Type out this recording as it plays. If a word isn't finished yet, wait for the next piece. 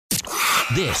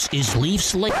This is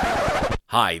Leafs Late.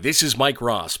 Hi, this is Mike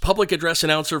Ross, public address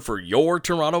announcer for your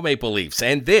Toronto Maple Leafs,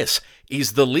 and this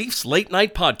is the Leafs Late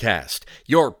Night Podcast,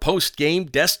 your post-game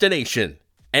destination.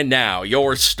 And now,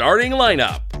 your starting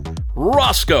lineup.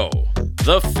 Roscoe,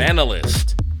 the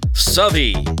Fanalist,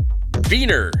 Southey,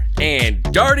 Wiener, and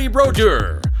Darty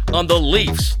Brodeur on the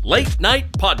Leafs Late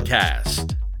Night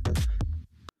Podcast.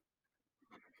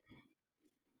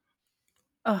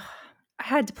 Ugh, I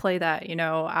had to play that,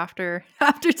 after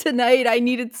tonight. I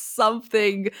needed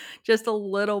something, just a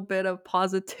little bit of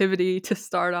positivity to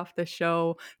start off the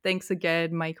show. Thanks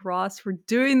again, Mike Ross, for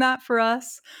doing that for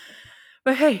us.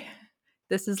 But hey,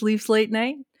 this is Leafs Late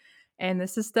Night, and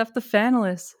this is Steph the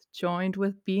Fanalist, joined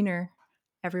with Wiener.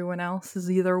 Everyone else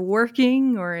is either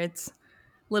working or it's a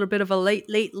little bit of a late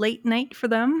night for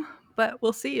them. But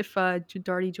we'll see if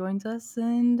Darty joins us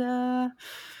and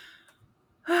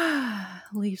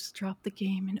Leafs dropped the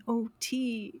game in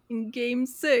OT in Game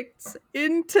 6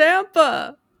 in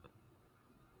Tampa.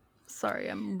 Sorry,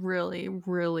 I'm really,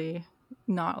 really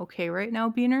not okay right now,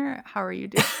 Wiener. How are you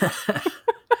doing?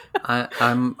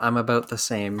 I'm about the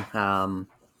same. On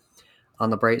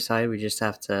the bright side, we just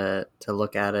have to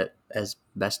look at it as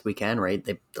best we can, right?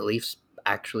 The Leafs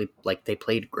actually, they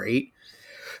played great.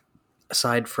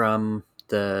 Aside from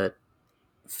the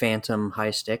phantom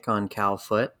high stick on Cal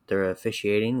Foote, their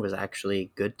officiating was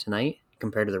actually good tonight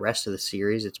compared to the rest of the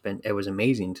series. It was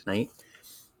amazing tonight,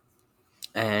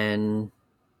 and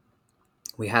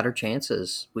we had our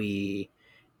chances. We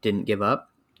didn't give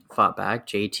up, fought back.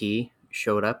 JT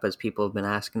showed up as people have been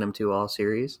asking him to all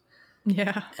series.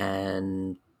 Yeah.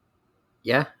 And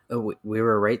yeah, we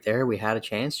were right there. We had a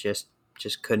chance, just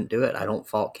couldn't do it. I don't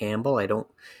fault Campbell.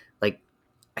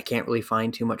 I can't really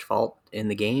find too much fault in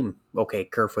the game. Okay,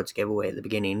 Kerfoot's giveaway at the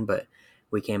beginning, but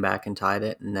we came back and tied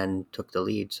it and then took the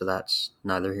lead. So that's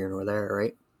neither here nor there,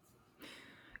 right?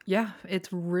 Yeah,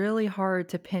 it's really hard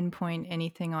to pinpoint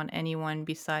anything on anyone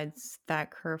besides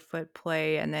that Kerfoot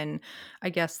play. And then I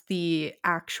guess the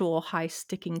actual high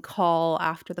sticking call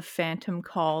after the phantom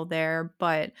call there.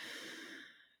 But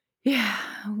yeah,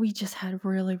 we just had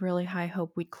really, really high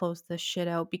hope we'd close this shit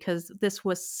out because this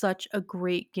was such a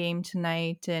great game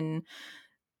tonight. And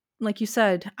like you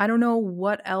said, I don't know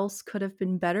what else could have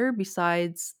been better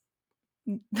besides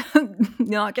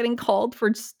not getting called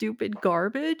for stupid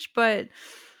garbage, but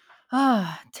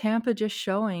Tampa just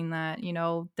showing that,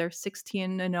 their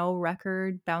 16-0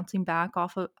 record, bouncing back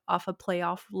off a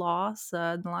playoff loss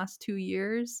in the last 2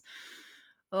 years.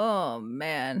 Oh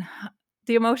man,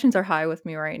 the emotions are high with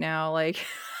me right now. Like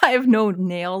I have no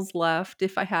nails left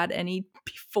if I had any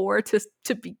before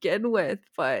to begin with,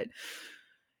 but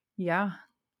yeah,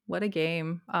 what a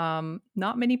game.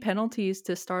 Not many penalties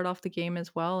to start off the game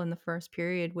as well in the first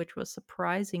period, which was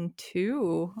surprising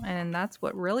too. And that's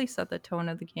what really set the tone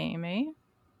of the game, eh?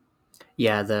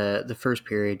 Yeah, the first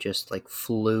period just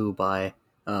flew by.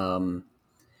 Like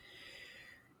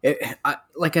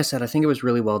I said, I think it was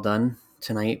really well done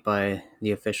tonight by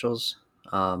the officials,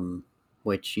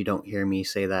 which you don't hear me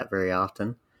say that very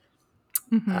often.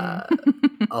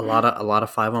 Mhm. A lot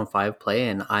of 5-on-5 play,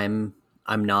 and I'm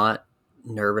not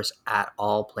nervous at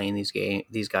all playing these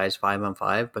guys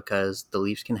 5-on-5 because the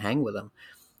Leafs can hang with them.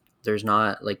 There's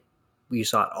not you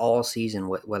saw it all season,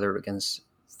 whether against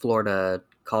Florida,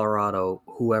 Colorado,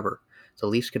 whoever. The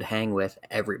Leafs could hang with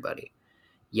everybody.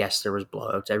 Yes, there was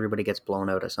blowouts. Everybody gets blown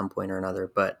out at some point or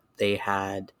another, but they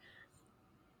had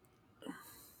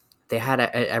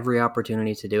every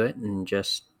opportunity to do it, and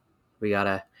just we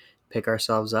gotta pick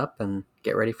ourselves up and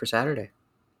get ready for Saturday.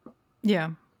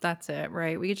 Yeah, that's it,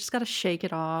 right? We just got to shake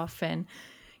it off and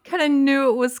kind of knew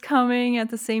it was coming at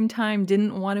the same time,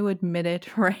 didn't want to admit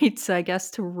it, right? So I guess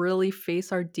to really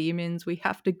face our demons, we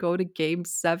have to go to Game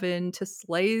 7 to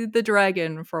slay the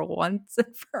dragon for once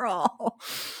and for all.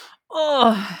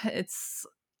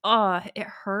 It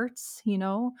hurts,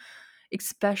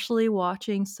 especially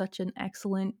watching such an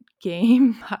excellent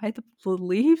game by the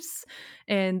Leafs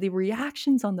and the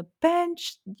reactions on the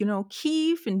bench,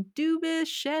 Keefe and Dubas,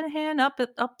 Shanahan up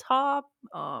top.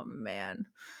 Oh man.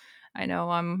 I know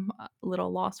I'm a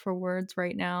little lost for words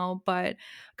right now, but a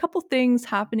couple things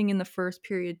happening in the first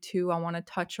period too I want to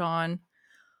touch on.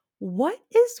 What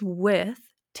is with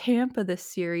Tampa this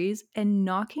series and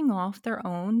knocking off their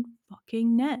own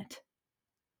fucking net?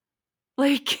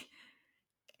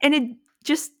 And it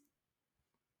just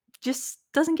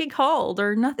doesn't get called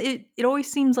or nothing. It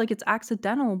always seems like it's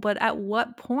accidental, but at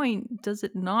what point does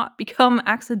it not become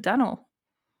accidental?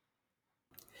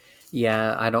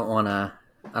 Yeah, I don't want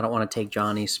to take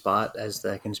Johnny's spot as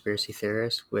the conspiracy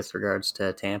theorist with regards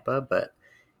to Tampa, but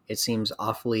it seems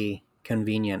awfully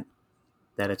convenient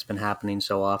that it's been happening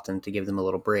so often to give them a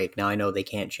little break. Now I know they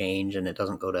can't change and it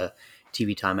doesn't go to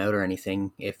TV timeout or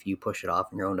anything if you push it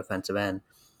off in your own defensive end,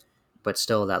 but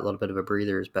still that little bit of a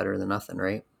breather is better than nothing,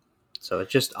 right? So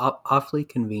it's just awfully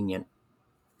convenient.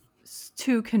 It's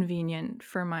too convenient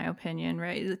for my opinion,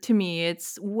 right? To me,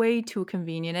 it's way too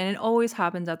convenient and it always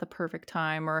happens at the perfect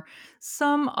time or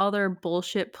some other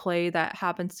bullshit play that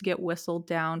happens to get whistled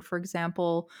down. For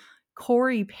example,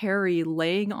 Corey Perry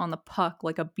laying on the puck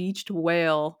like a beached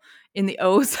whale in the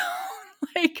ozone.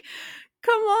 Like,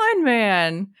 come on,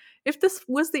 man. If this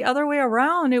was the other way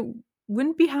around, it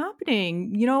wouldn't be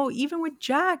happening. Even with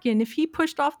Jack, and if he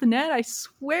pushed off the net, I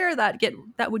swear that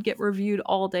would get reviewed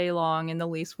all day long, and the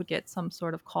Leafs would get some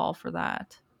sort of call for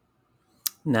that.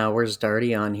 Now, where's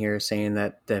Darty on here saying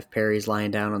that if Perry's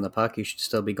lying down on the puck, you should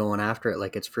still be going after it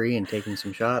like it's free and taking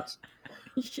some shots?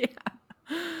 Yeah.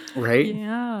 Right?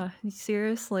 Yeah,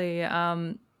 seriously.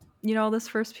 This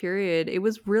first period, it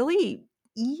was really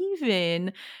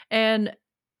even, and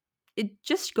it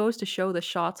just goes to show the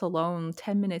shots alone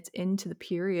 10 minutes into the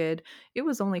period, it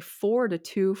was only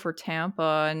 4-2 for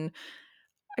Tampa. And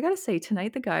I gotta say,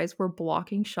 tonight the guys were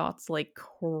blocking shots like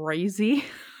crazy.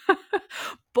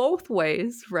 Both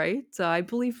ways, right? I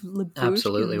believe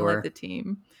Absolutely Lyubushkin led were. the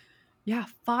team. Yeah,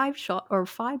 5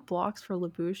 blocks for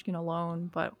Lyubushkin alone,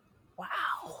 but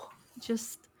wow.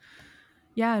 Just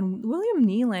yeah, and William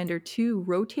Nylander too,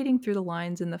 rotating through the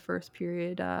lines in the first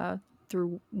period,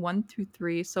 through 1 through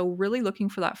 3. So really looking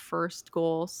for that first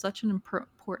goal, such an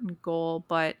important goal.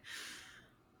 But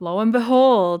lo and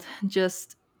behold,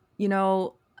 just you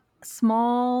know,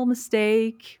 small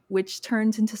mistake which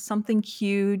turns into something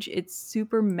huge. It's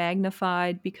super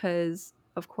magnified because,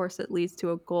 of course, it leads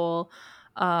to a goal.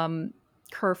 Um,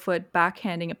 Kerfoot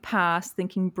backhanding a pass,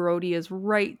 thinking Brody is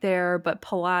right there, but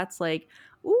Palat's like,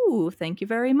 "Ooh, thank you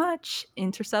very much."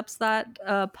 Intercepts that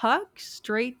puck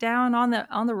straight down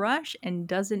on the rush and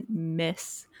doesn't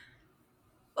miss.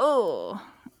 Oh,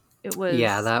 it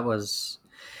Yeah, was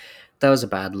that was a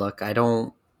bad look. I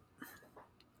don't,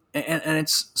 and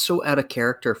it's so out of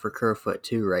character for Kerfoot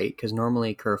too, right? Because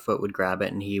normally Kerfoot would grab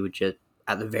it and he would just,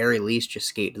 at the very least, just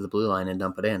skate to the blue line and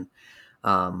dump it in.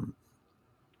 Um,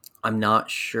 I'm not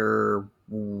sure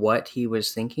what he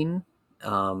was thinking,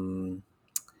 um,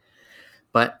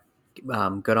 but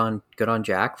good on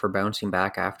Jack for bouncing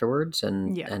back afterwards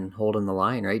and yeah. and holding the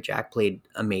line. Right, Jack played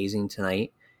amazing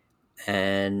tonight,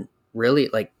 and really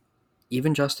like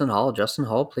even Justin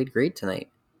Hall played great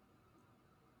tonight.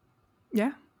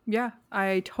 Yeah, yeah,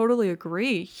 I totally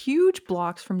agree. Huge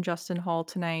blocks from Justin Hall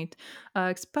tonight,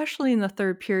 especially in the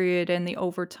third period and the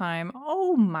overtime.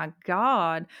 Oh my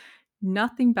God.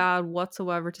 Nothing bad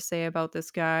whatsoever to say about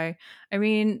this guy. I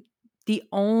mean, the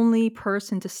only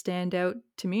person to stand out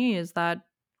to me is that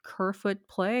Kerfoot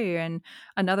play and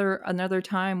another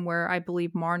time where I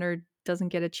believe Marner doesn't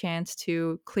get a chance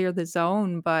to clear the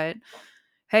zone, but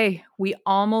hey, we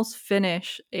almost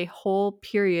finish a whole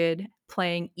period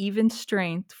playing even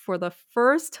strength for the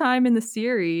first time in the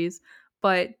series,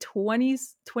 but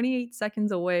 28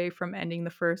 seconds away from ending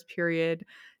the first period,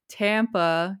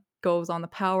 Tampa goes on the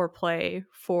power play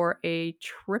for a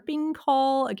tripping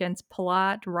call against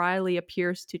Palat. Riley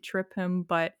appears to trip him,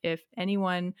 but if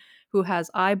anyone who has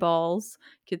eyeballs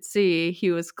could see, he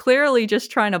was clearly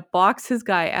just trying to box his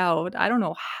guy out. I don't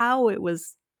know how it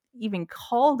was even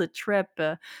called a trip.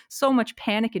 So much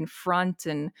panic in front.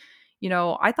 And,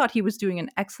 I thought he was doing an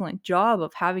excellent job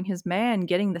of having his man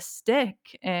getting the stick.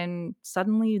 And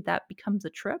suddenly that becomes a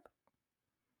trip.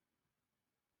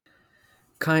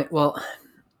 Well,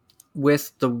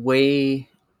 with the way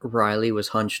Riley was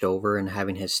hunched over and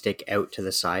having his stick out to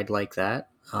the side like that,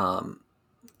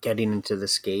 getting into the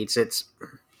skates, it's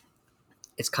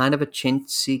kind of a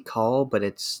chintzy call, but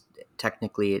it's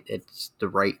technically it's the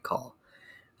right call.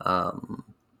 Um,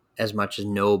 as much as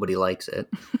nobody likes it,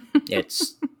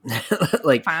 it's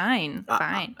like Fine, I,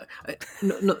 fine.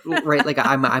 no, right. Like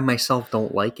I myself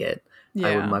don't like it.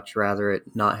 I would Yeah. much rather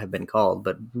it not have been called,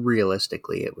 but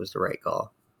realistically, it was the right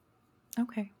call.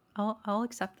 Okay. I'll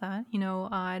accept that.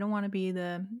 I don't want to be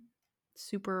the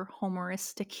super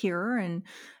homeristic here and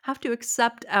have to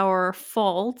accept our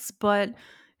faults, but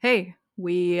hey,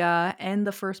 we end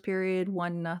the first period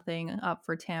 1-0 up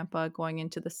for Tampa going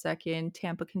into the second.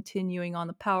 Tampa continuing on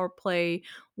the power play,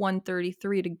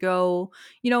 1:33 to go.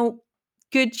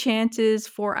 Good chances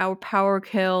for our power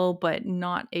kill, but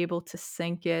not able to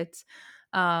sink it.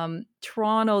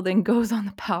 Toronto then goes on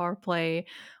the power play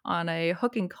on a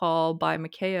hooking call by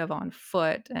Mikheyev on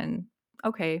foot. And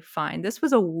okay, fine. This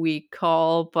was a weak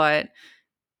call, but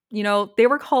they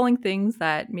were calling things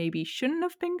that maybe shouldn't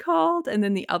have been called. And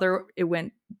then it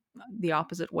went the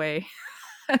opposite way.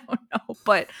 I don't know.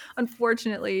 But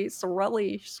unfortunately,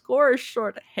 Cirelli scores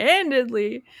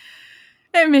shorthandedly.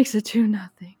 It makes it 2-0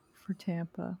 for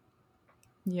Tampa.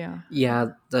 Yeah. Yeah,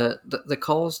 the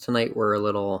calls tonight were a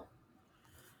little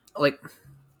like,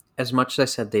 as much as I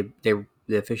said the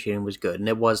officiating was good, and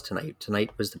it was tonight.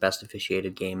 Tonight was the best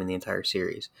officiated game in the entire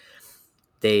series.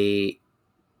 They,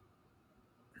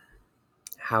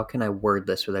 how can I word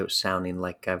this without sounding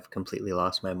like I've completely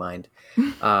lost my mind?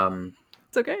 Um,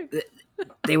 It's okay.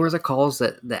 they were the calls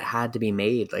that had to be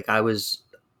made. Like, I was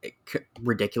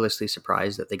ridiculously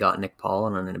surprised that they got Nick Paul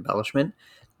on an embellishment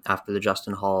after the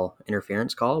Justin Hall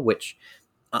interference call, which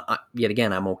yet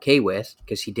again I'm okay with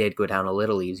because he did go down a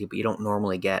little easy, but you don't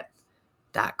normally get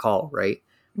that call, right?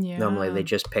 Normally Yeah. they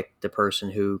just pick the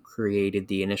person who created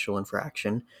the initial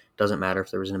infraction. Doesn't matter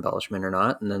if there was an embellishment or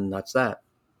not, and then that's that.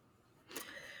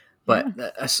 Yeah.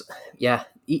 But yeah,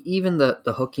 even the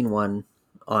hooking one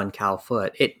on Cal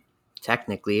Foot, it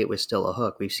technically it was still a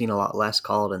hook. We've seen a lot less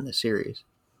called in the series.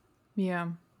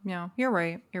 Yeah. Yeah. You're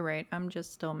right. You're right. I'm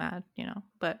just still mad,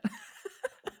 but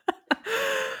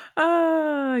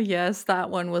yes, that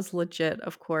one was legit,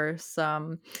 of course.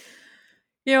 You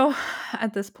know,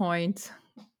 at this point,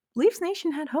 Leafs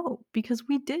Nation had hope because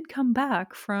we did come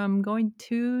back from going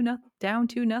down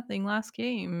 2-0 last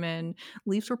game, and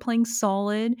Leafs were playing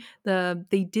solid.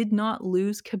 They did not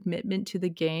lose commitment to the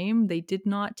game. They did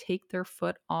not take their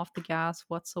foot off the gas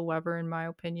whatsoever, in my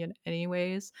opinion.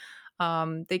 Anyways,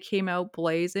 they came out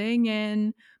blazing,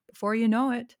 and before you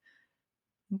know it,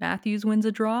 Matthews wins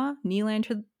a draw.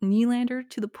 Nylander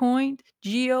to the point.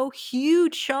 Geo,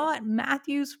 huge shot.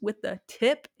 Matthews with the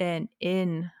tip and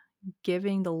in,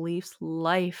 giving the Leafs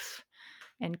life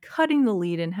and cutting the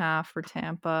lead in half for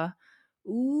Tampa.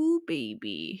 Ooh,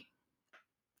 baby.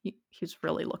 He was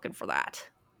really looking for that.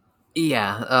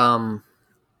 Yeah,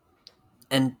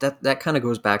 and that kind of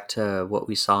goes back to what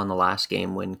we saw in the last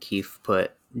game when Keefe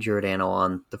put Giordano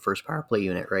on the first power play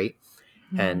unit, right?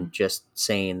 Hmm. And just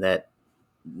saying that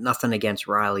nothing against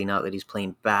Riley, not that he's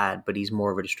playing bad, but he's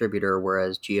more of a distributor,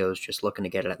 whereas Gio's just looking to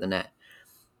get it at the net.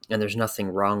 And there's nothing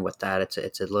wrong with that.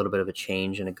 It's a little bit of a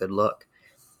change and a good look.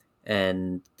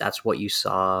 And that's what you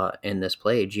saw in this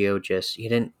play. Gio he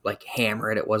didn't like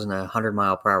hammer it. It wasn't 100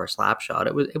 mile per hour slap shot.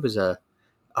 It was a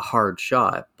hard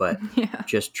shot, but Yeah.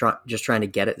 just trying to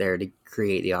get it there to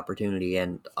create the opportunity.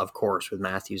 And of course, with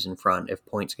Matthews in front, if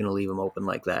Point's going to leave him open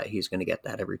like that, he's going to get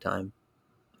that every time.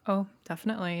 Oh,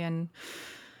 definitely. And,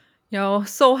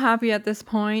 so happy at this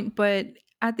point. But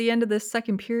at the end of this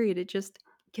second period, it just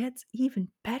gets even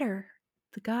better.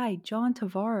 The guy, John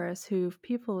Tavares, who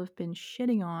people have been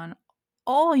shitting on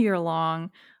all year long,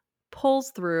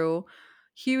 pulls through.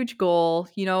 Huge goal.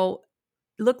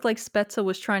 Looked like Spezza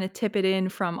was trying to tip it in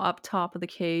from up top of the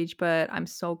cage, but I'm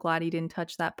so glad he didn't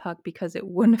touch that puck because it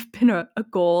wouldn't have been a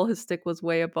goal. His stick was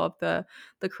way above the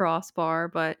crossbar.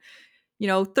 But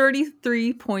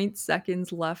 33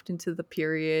 seconds left into the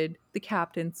period. The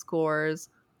captain scores.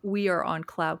 We are on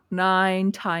cloud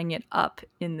 9, tying it up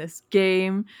in this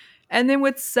game. And then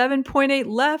with 7.8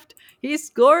 left, he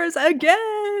scores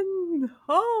again.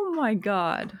 Oh my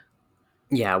god.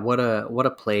 Yeah, what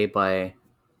a play by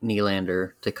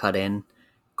Nylander to cut in,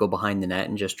 go behind the net,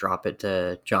 and just drop it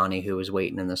to Johnny, who was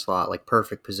waiting in the slot. Like,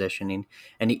 perfect positioning.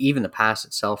 And even the pass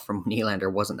itself from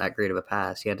Nylander wasn't that great of a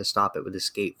pass. He had to stop it with his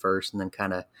skate first and then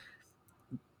kind of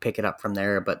pick it up from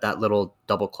there. But that little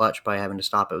double clutch by having to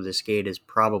stop it with his skate is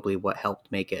probably what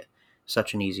helped make it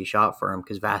such an easy shot for him,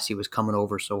 because Vasi was coming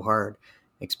over so hard,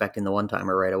 expecting the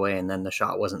one-timer right away, and then the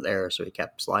shot wasn't there, so he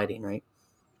kept sliding, right?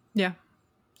 Yeah.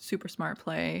 Super smart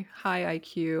play, high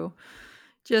IQ.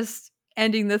 Just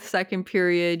ending the second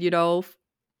period,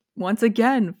 once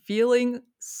again, feeling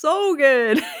so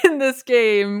good in this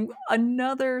game.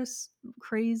 Another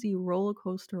crazy roller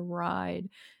coaster ride.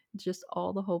 Just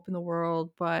all the hope in the world,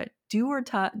 but do or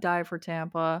die for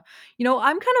Tampa.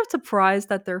 I'm kind of surprised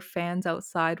that their fans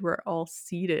outside were all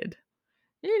seated.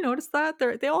 Did you notice that?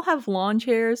 They all have lawn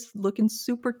chairs, looking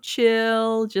super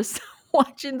chill, just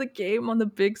watching the game on the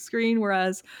big screen,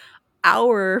 whereas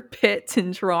our pit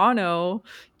in Toronto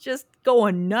just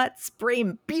going nuts,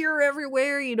 spraying beer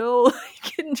everywhere,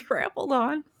 getting trampled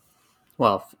on.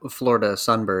 Well, Florida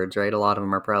Sunbirds, right? A lot of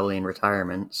them are probably in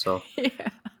retirement, so Yeah.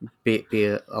 be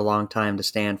a long time to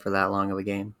stand for that long of a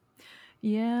game.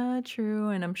 Yeah, true.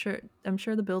 And I'm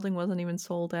sure the building wasn't even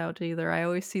sold out either. I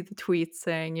always see the tweets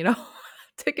saying,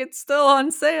 tickets still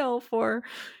on sale for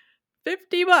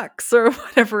 $50 or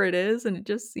whatever it is, and it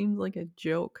just seems like a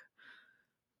joke.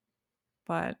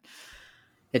 But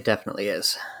It definitely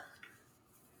is.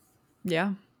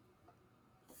 yeah.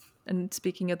 And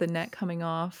speaking of the net coming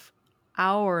off,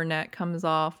 our net comes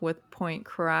off with Point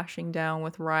crashing down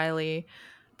with Riley,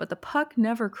 but the puck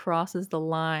never crosses the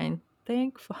line.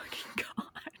 Thank fucking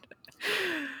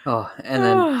Oh, and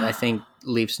then I God. think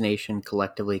Leafs Nation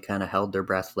collectively kind of held their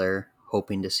breath there,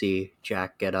 hoping to see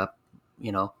Jack get up,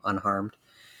 unharmed.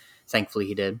 Thankfully,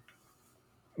 he did.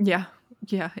 Yeah,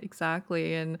 yeah,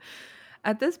 exactly. And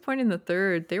at this point in the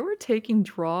third, they were taking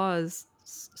draws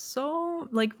so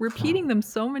like repeating them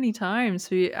so many times.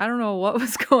 I don't know what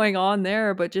was going on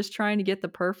there, but just trying to get the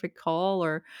perfect call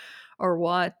or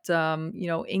what.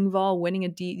 Ingval winning a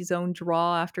D zone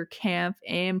draw after Camp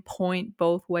and Point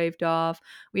both waved off.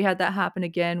 We had that happen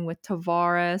again with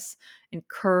Tavares and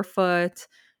Kerfoot.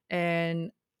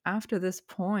 And after this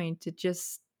point, it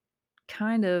just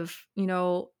kind of,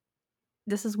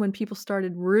 this is when people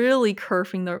started really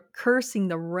cursing the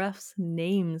refs'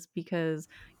 names because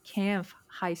Camp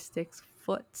high sticks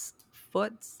foot's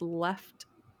left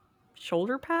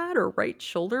shoulder pad or right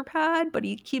shoulder pad, but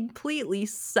he completely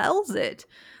sells it.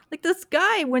 Like this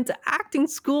guy went to acting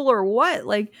school or what?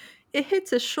 Like it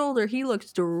hits his shoulder, he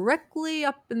looks directly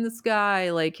up in the sky,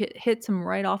 like it hits him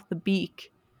right off the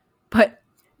beak. But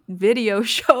video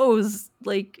shows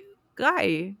like,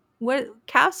 guy, what,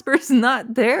 Casper's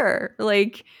not there.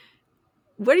 Like,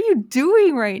 what are you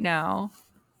doing right now?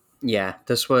 Yeah,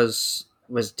 this was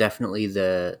definitely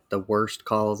the worst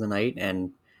call of the night,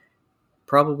 and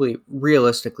probably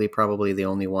realistically probably the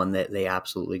only one that they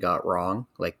absolutely got wrong,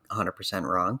 like 100%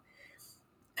 wrong,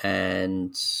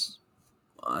 and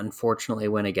unfortunately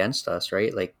went against us,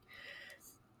 right? Like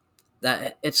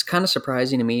that, it's kind of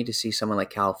surprising to me to see someone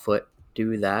like Cal Foote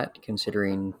do that,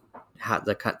 considering how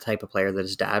the type of player that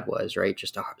his dad was, right?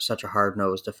 Just such a hard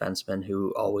nosed defenseman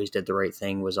who always did the right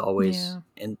thing, was always Yeah.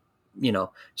 in,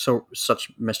 so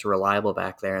such Mr. Reliable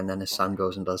back there, and then his son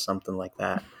goes and does something like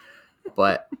that.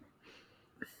 But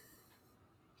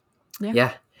Yeah.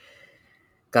 yeah,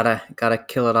 gotta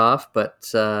kill it off. But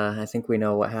I think we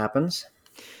know what happens.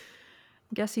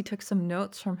 Guess he took some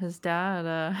notes from his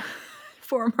dad,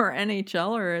 former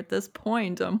NHLer at this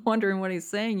point. I'm wondering what he's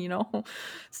saying,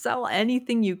 sell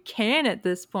anything you can at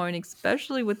this point,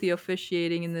 especially with the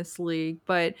officiating in this league.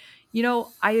 But,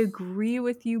 I agree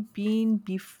with you, Bean.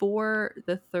 Before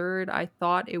the third, I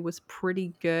thought it was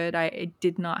pretty good. I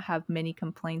did not have many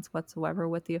complaints whatsoever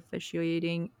with the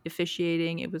officiating.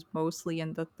 It was mostly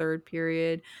in the third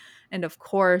period. And of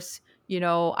course,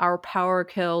 our power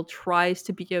kill tries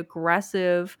to be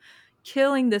aggressive,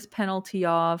 killing this penalty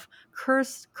off.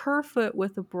 Kerfoot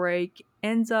with a break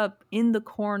ends up in the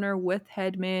corner with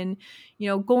Hedman,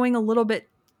 going a little bit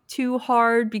too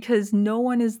hard because no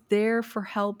one is there for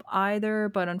help either,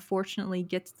 but unfortunately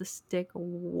gets the stick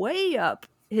way up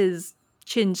his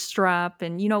chin strap.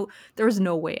 And, there was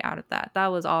no way out of that. That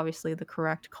was obviously the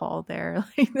correct call there.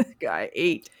 Like this guy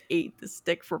ate the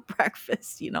stick for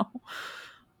breakfast.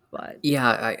 But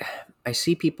Yeah, I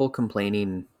see people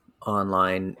complaining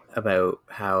online about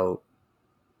how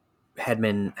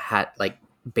Hedman had like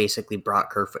basically brought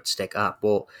Kerfoot's stick up.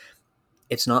 Well,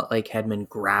 it's not like Hedman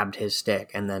grabbed his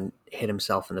stick and then hit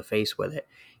himself in the face with it.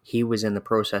 He was in the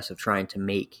process of trying to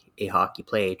make a hockey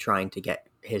play, trying to get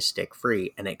his stick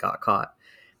free, and it got caught.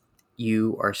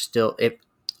 You are still, if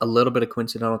a little bit of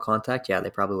coincidental contact, yeah, they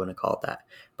probably wouldn't have called that.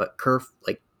 But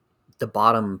like the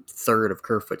bottom third of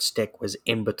Kerfoot's stick was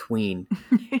in between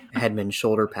Hedman's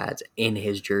shoulder pads in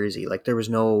his jersey. Like there was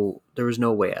no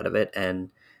way out of it, and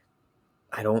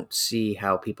I don't see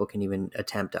how people can even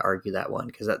attempt to argue that one,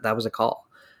 because that was a call.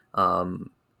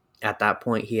 Um, at that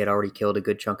point, he had already killed a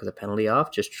good chunk of the penalty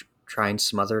off. Just try and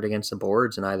smother it against the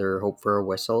boards and either hope for a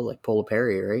whistle, like pull a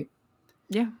Perry, right?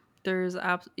 yeah,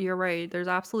 you're right. There's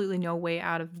absolutely no way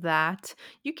out of that.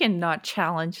 You cannot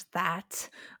challenge that.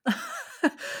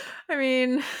 I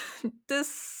mean,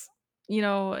 this,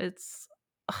 it's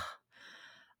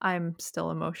I'm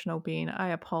still emotional, Bean. I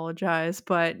apologize.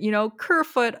 But,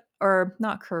 Kerfoot, or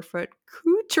not Kerfoot,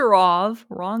 Kucherov,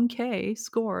 wrong K,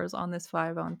 scores on this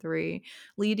 5-on-3,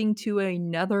 leading to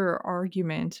another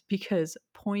argument because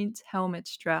Point's helmet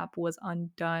strap was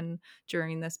undone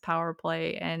during this power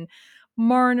play. And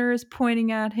Marner is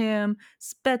pointing at him.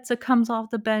 Spezza comes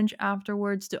off the bench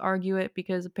afterwards to argue it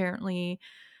because apparently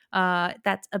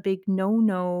that's a big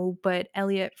no-no, but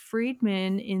Elliot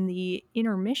Friedman in the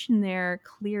intermission there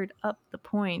cleared up the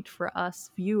point for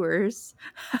us viewers.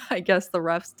 I guess the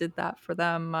refs did that for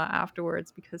them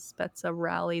afterwards because Spezza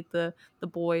rallied the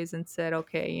boys and said,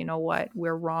 "Okay, you know what?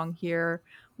 We're wrong here.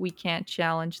 We can't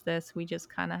challenge this. We just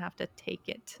kind of have to take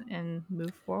it and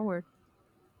move forward."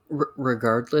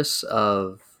 Regardless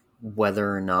of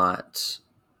whether or not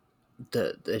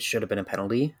it should have been a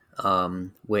penalty,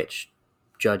 which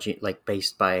judging, like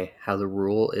based by how the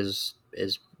rule is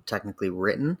technically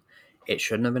written, it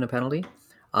shouldn't have been a penalty.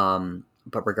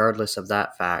 But regardless of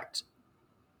that fact,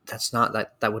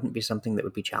 that wouldn't be something that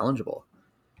would be challengeable,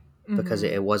 because Hmm.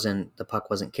 it wasn't, the puck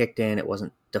wasn't kicked in, it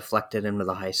wasn't deflected into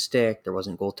the high stick, there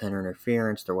wasn't goaltender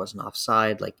interference, there wasn't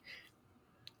offside. Like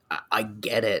I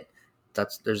get it.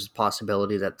 There's a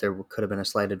possibility that there could have been a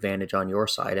slight advantage on your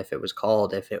side if it was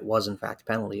called, if it was in fact a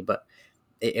penalty, but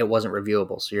it wasn't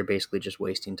reviewable. So you're basically just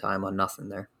wasting time on nothing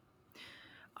there.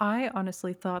 I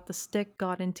honestly thought the stick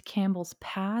got into Campbell's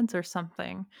pads or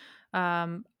something.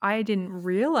 I didn't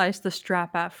realize the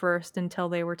strap at first until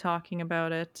they were talking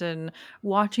about it. And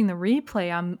watching the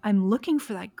replay, I'm looking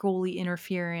for that goalie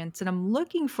interference, and I'm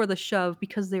looking for the shove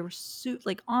because they were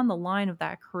like on the line of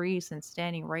that crease and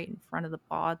standing right in front of the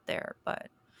bod there. But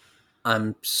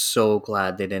I'm so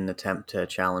glad they didn't attempt to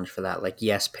challenge for that. Like,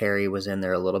 yes, Perry was in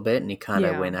there a little bit and he kind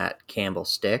of yeah. went at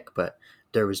Campbell's stick, but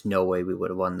there was no way we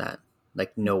would have won that.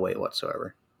 Like, no way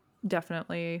whatsoever.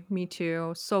 Definitely. Me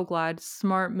too. So glad.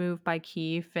 Smart move by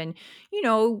Keefe. And,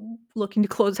 looking to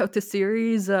close out the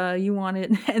series. You want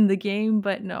it to end the game,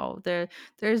 but no,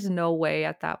 there's no way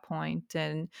at that point.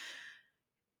 And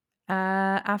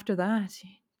after that,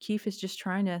 Keefe is just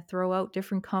trying to throw out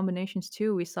different combinations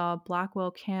too. We saw Blackwell,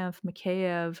 Kampf,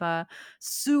 Mikheyev,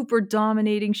 super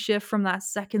dominating shift from that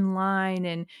second line,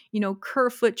 and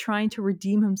Kerfoot trying to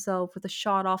redeem himself with a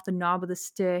shot off the knob of the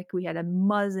stick. We had a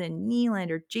Muzzin,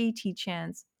 Nylander, JT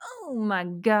chance. Oh my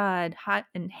God!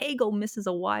 And Hagel misses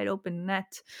a wide open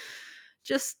net.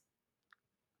 Just,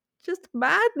 just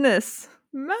madness,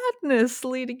 madness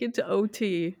leading into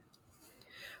OT.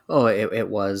 Oh, it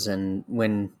was. And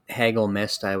when Hagel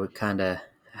missed, I would kind of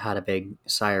had a big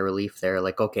sigh of relief there.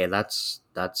 Like, okay, that's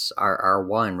our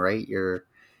one, right?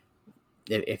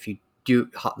 If you do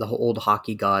the old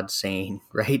hockey god saying,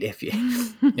 right? If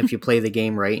you play the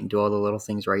game right and do all the little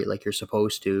things right like you're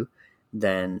supposed to,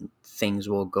 then things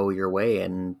will go your way.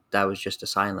 And that was just a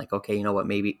sign, like, okay, you know what,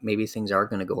 maybe things are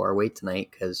going to go our way tonight,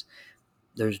 because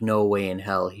there's no way in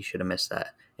hell he should have missed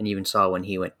that. And you even saw when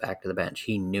he went back to the bench,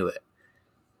 he knew it.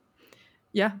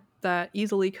 Yeah, that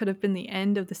easily could have been the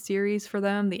end of the series for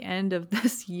them, the end of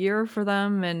this year for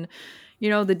them. And,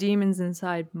 the demons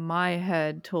inside my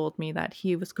head told me that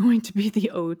he was going to be the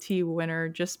OT winner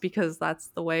just because that's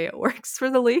the way it works for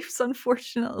the Leafs,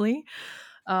 unfortunately.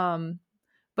 Um,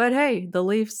 but hey, the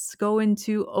Leafs go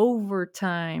into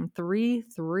overtime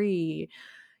 3-3.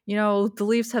 The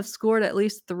Leafs have scored at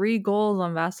least 3 goals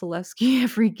on Vasilevsky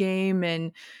every game,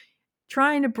 and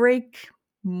trying to break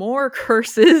more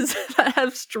curses that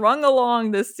have strung along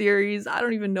this series. I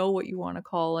don't even know what you want to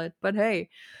call it, but hey,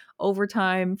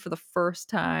 overtime for the first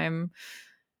time,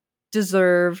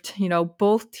 deserved.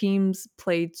 Both teams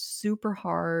played super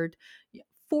hard.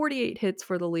 48 hits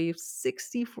for the Leafs,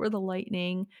 60 for the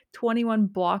Lightning, 21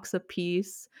 blocks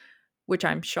apiece, which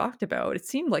I'm shocked about. It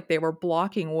seemed like they were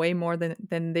blocking way more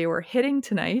than they were hitting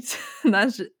tonight. And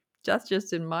that's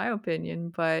just in my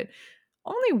opinion, but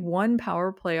only one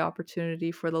power play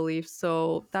opportunity for the Leafs,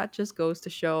 so that just goes to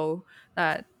show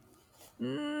that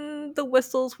the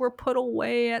whistles were put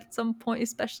away at some point,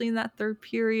 especially in that third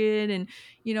period. And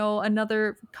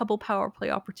another couple power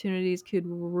play opportunities could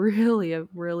really have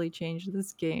really changed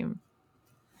this game.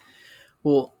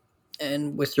 Well,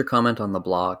 and with your comment on the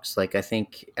blocks, like, I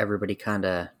think everybody kind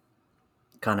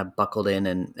of buckled in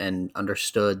and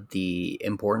understood the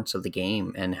importance of the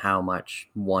game and how much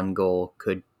one goal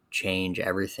could change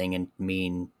everything and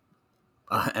mean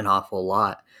an awful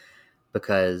lot,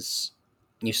 because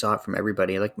you saw it from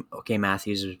everybody. Like, okay,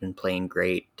 Matthews has been playing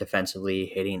great defensively,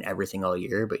 hitting everything all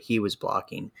year, but he was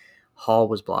blocking. Hall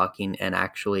was blocking, and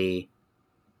actually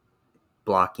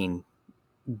blocking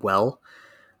well.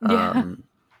 Yeah. Um,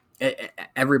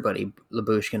 Everybody,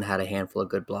 Labushkin had a handful of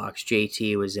good blocks.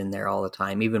 JT was in there all the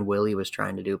time. Even Willie was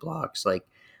trying to do blocks. Like,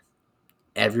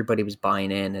 everybody was buying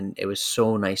in, and it was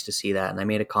so nice to see that. And I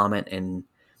made a comment in,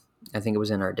 I think it was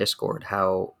in our Discord,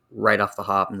 how right off the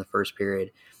hop in the first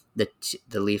period,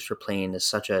 the Leafs were playing as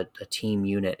such a team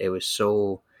unit. It was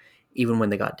so, even when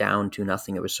they got down to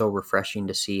nothing, it was so refreshing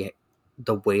to see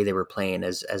the way they were playing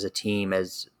as a team,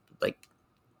 as like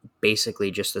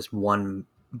basically just this one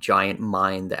giant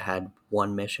mind that had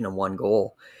one mission and one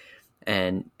goal.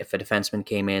 And if a defenseman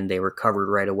came in, they were covered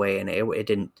right away, and it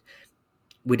didn't.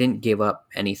 We didn't give up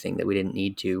anything that we didn't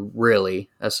need to, really,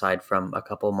 aside from a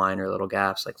couple minor little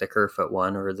gaffes like the Kerfoot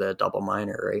one or the double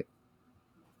minor, right?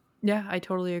 Yeah, I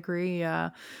totally agree.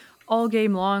 All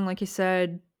game long, like you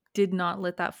said, did not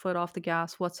let that foot off the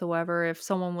gas whatsoever. If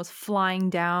someone was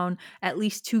flying down, at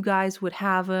least two guys would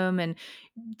have him. And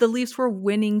the Leafs were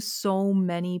winning so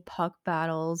many puck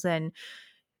battles. And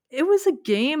it was a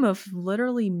game of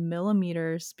literally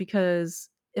millimeters because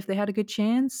if they had a good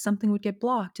chance, something would get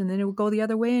blocked and then it would go the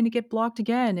other way and it get blocked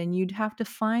again. And you'd have to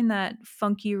find that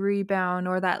funky rebound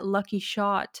or that lucky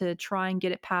shot to try and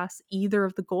get it past either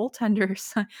of the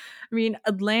goaltenders. I mean,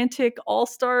 Atlantic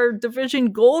All-Star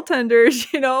Division goaltenders,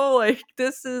 like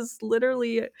this is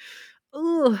literally,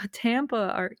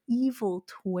 Tampa, our evil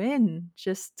twin.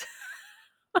 Just,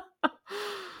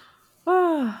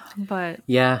 but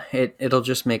Yeah, it'll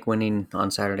just make winning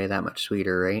on Saturday that much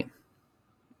sweeter, right?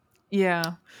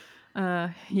 yeah.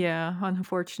 Yeah,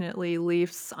 unfortunately,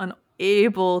 Leafs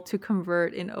unable to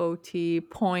convert in OT,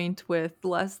 point with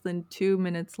less than 2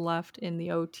 minutes left in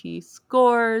the OT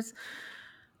scores.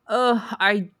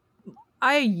 I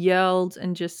yelled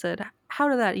and just said, "How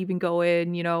did that even go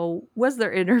in? Was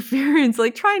there interference?"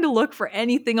 Like trying to look for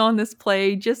anything on this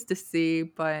play just to see,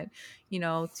 but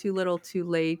too little, too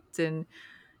late, and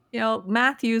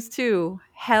Matthews too,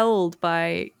 held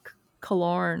by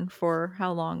Killorn for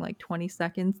how long? Like 20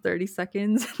 seconds, 30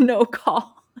 seconds, no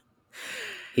call.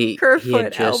 He had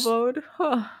Kerfoot just elbowed.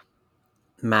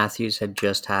 Matthews had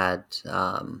just had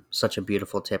such a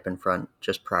beautiful tip in front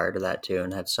just prior to that too,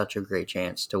 and had such a great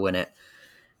chance to win it,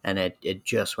 and it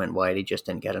just went wide. He just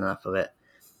didn't get enough of it,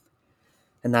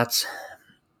 and that's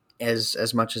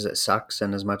as much as it sucks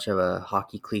and as much of a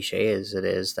hockey cliche as it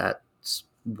is. That's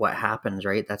what happens,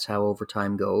 right? That's how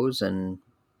overtime goes, and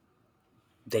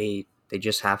they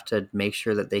just have to make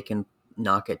sure that they can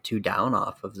not get too down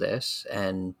off of this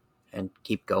and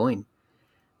keep going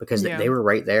because Yeah. they were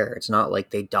right there. It's not like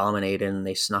they dominated and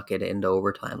they snuck it into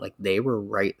overtime. Like they were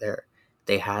right there.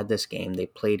 They had this game. They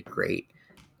played great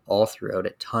all throughout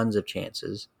it. Tons of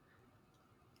chances.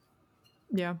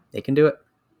 Yeah. They can do it.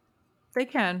 They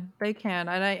can. They can.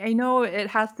 And I know it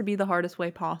has to be the hardest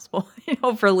way possible,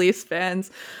 for Leafs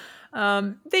fans.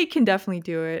 They can definitely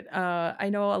do it. I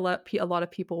know a lot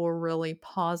of people were really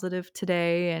positive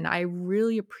today, and I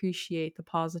really appreciate the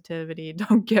positivity.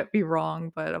 Don't get me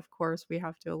wrong, but of course we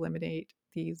have to eliminate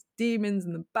these demons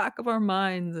in the back of our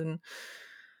minds. And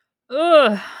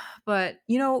ugh. But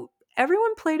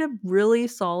everyone played a really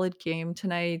solid game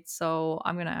tonight, so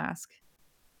I'm gonna ask.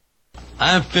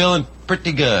 I'm feeling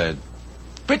pretty good.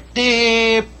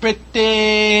 Pretty good.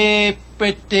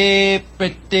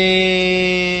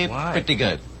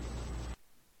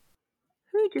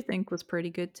 Who do you think was pretty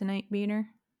good tonight, Beaner?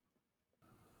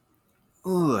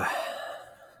 Ooh,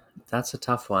 that's a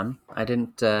tough one. I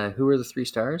didn't. Who were the 3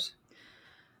 stars?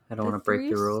 I don't The want to break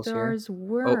three the rules here. stars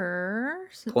were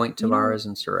Point Tavares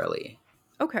and Cirelli.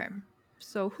 Okay,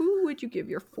 so who would you give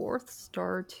your 4th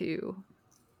star to?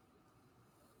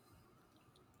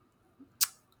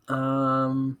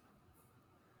 I'm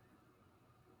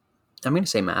going to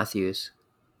say Matthews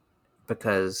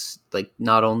because, like,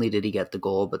 not only did he get the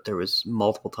goal, but there was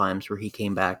multiple times where he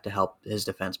came back to help his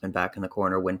defenseman back in the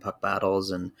corner win puck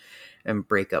battles and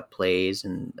break up plays,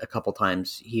 and a couple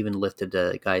times he even lifted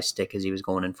the guy's stick as he was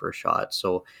going in for a shot.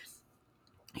 So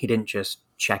he didn't just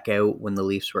check out when the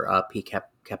Leafs were up. He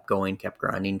kept going, kept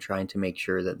grinding, trying to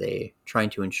ensure that they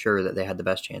had the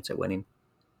best chance at winning.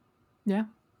 Yeah,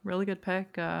 really good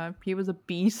pick. He was a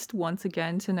beast once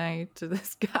again tonight.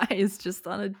 This guy is just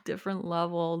on a different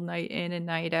level night in and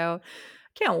night out.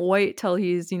 Can't wait till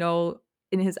he's,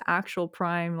 in his actual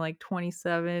prime, like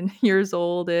 27 years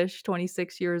old-ish,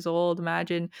 26 years old.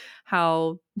 Imagine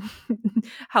how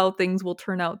how things will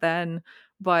turn out then.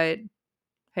 But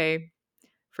hey,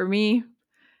 for me,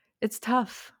 it's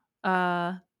tough.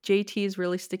 JT is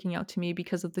really sticking out to me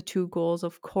because of the 2 goals,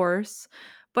 of course.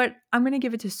 But I'm going to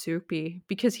give it to Soupy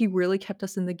because he really kept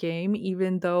us in the game.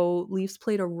 Even though Leafs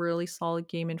played a really solid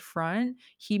game in front,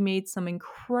 he made some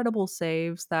incredible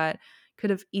saves that could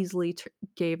have easily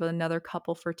gave another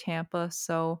couple for Tampa.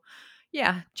 So,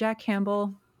 yeah, Jack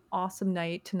Campbell, awesome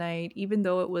night tonight. Even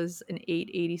though it was an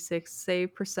 886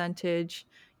 save percentage,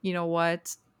 you know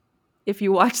what? If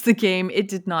you watch the game, it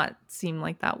did not seem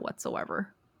like that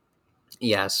whatsoever.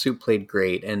 Yeah, Soup played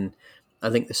great, and I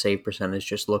think the save percentage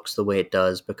just looks the way it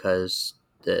does because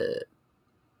that's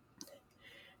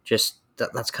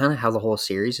kind of how the whole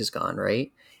series has gone,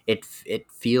 right?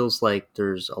 It feels like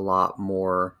there's a lot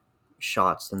more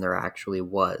shots than there actually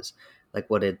was. Like,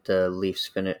 what did the Leafs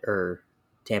finish, or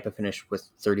Tampa finish with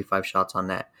 35 shots on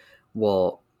net?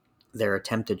 Well, their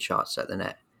attempted shots at the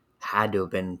net had to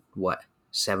have been what,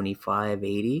 75,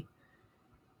 80?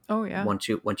 Oh yeah. Once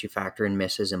you factor in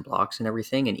misses and blocks and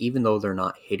everything, and even though they're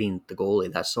not hitting the goalie,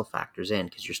 that still factors in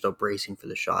because you're still bracing for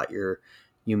the shot.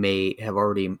 You may have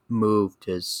already moved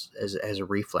as a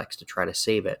reflex to try to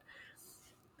save it.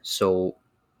 So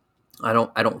I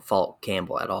don't fault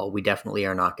Campbell at all. We definitely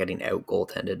are not getting out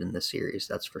goaltended in this series.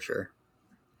 That's for sure.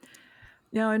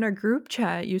 Now, in our group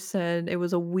chat, you said it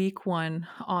was a weak one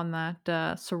on that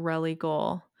Sorelli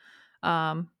goal.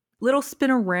 Um, Little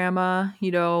spinorama,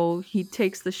 he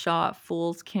takes the shot,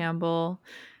 fools Campbell.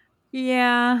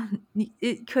 Yeah,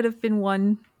 it could have been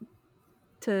one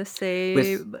to say.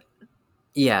 With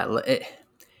yeah,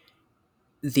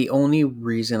 the only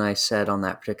reason I said on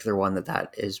that particular one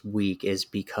that is weak is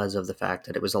because of the fact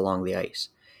that it was along the ice.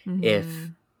 If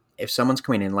Mhm. if someone's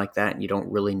coming in like that and you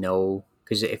don't really know,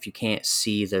 because if you can't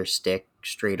see their stick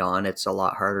straight on, it's a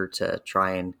lot harder to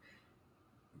try and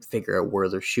figure out where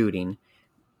they're shooting.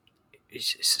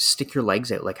 Stick your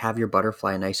legs out, like have your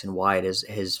butterfly nice and wide.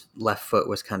 His left foot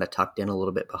was kind of tucked in a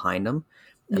little bit behind him,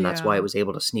 and that's why Yeah. it was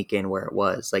able to sneak in where it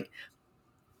was. Like,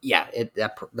 yeah,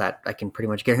 that I can pretty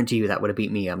much guarantee you that would have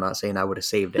beat me. I'm not saying I would have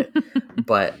saved it,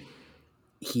 but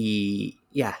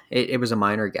it was a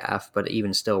minor gaff, but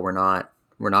even still, we're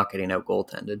not getting out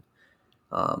goaltended.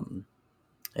 Um,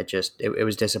 it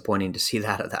was disappointing to see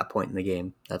that at that point in the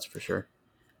game. That's for sure.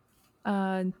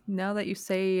 Now that you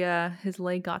say his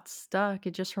leg got stuck,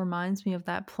 it just reminds me of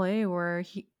that play where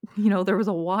there was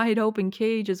a wide open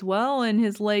cage as well, and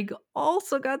his leg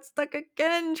also got stuck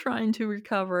again trying to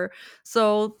recover.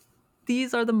 So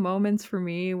these are the moments for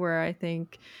me where I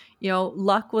think,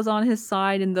 luck was on his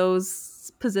side in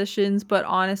those positions, but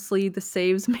honestly, the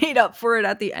saves made up for it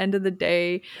at the end of the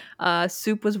day.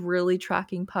 Soup was really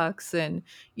tracking pucks, and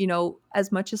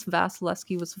as much as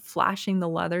Vasilevsky was flashing the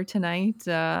leather tonight,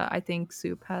 I think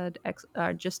Soup had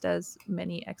just as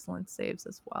many excellent saves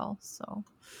as well. So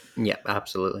Yeah,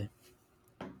 absolutely.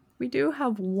 we do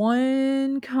have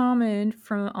one comment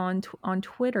from on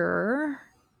Twitter,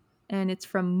 and it's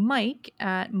from Mike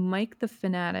at Mike the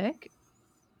Fanatic.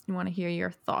 I want to hear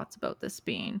your thoughts about this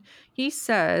being. He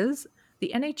says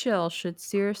the NHL should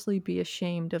seriously be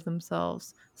ashamed of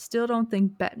themselves. Still don't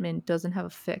think Bettman doesn't have a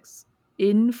fix.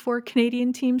 In for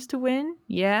Canadian teams to win?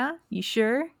 Yeah? You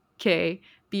sure? Okay.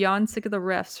 Beyond sick of the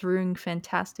refs ruining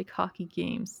fantastic hockey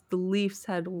games. The Leafs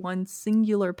had one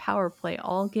singular power play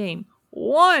all game.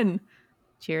 One!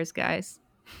 Cheers, guys.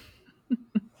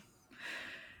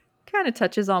 Kind of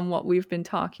touches on what we've been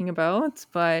talking about,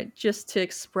 but just to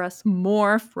express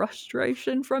more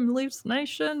frustration from Leafs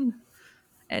Nation.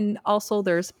 And also,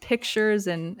 there's pictures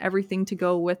and everything to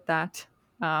go with that.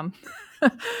 Um,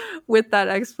 with that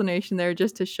explanation there,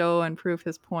 just to show and prove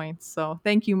his points. So,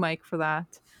 thank you, Mike, for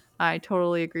that. I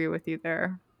totally agree with you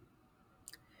there.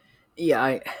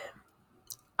 Yeah,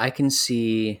 I can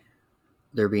see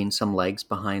there being some legs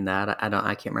behind that.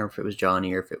 I can't remember if it was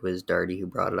Johnny or if it was Darty who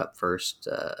brought it up first.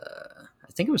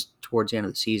 I think it was towards the end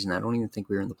of the season. I don't even think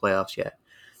we were in the playoffs yet.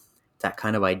 That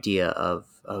kind of idea of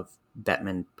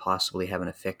Bettman possibly having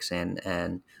a fix in,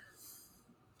 and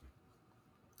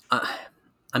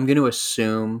I'm going to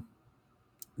assume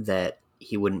that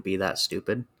he wouldn't be that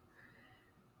stupid,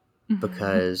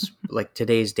 because like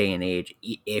today's day and age,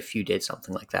 if you did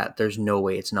something like that, there's no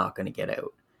way it's not going to get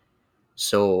out.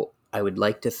 So I would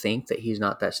like to think that he's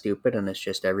not that stupid, and it's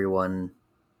just everyone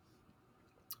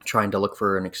trying to look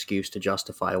for an excuse to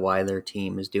justify why their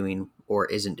team is doing or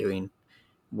isn't doing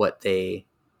what they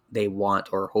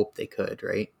want or hope they could,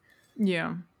 right?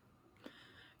 Yeah.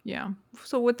 Yeah.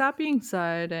 So with that being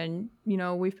said, and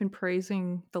we've been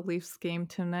praising the Leafs game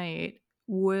tonight,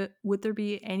 would there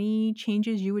be any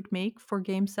changes you would make for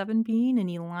game 7 being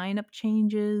any lineup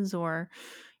changes, or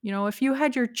if you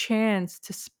had your chance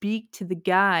to speak to the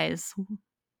guys,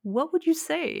 what would you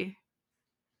say?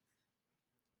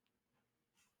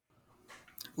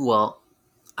 Well,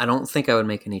 I don't think I would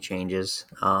make any changes.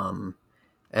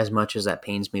 As much as that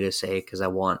pains me to say, because I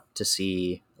want to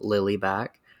see Lily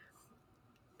back.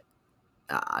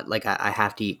 I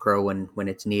have to eat crow when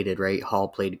it's needed, right? Hall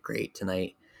played great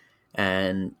tonight,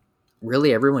 and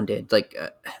really everyone did.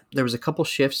 There was a couple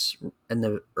shifts in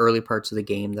the early parts of the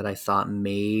game that I thought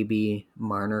maybe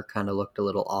Marner kind of looked a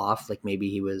little off. Like maybe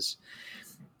he was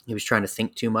trying to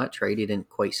think too much, right? He didn't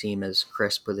quite seem as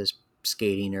crisp with his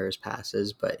skating or his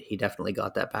passes, but he definitely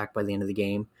got that back by the end of the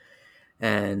game.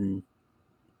 And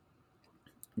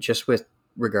just with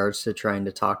regards to trying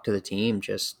to talk to the team,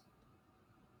 just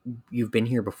you've been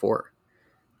here before.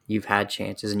 You've had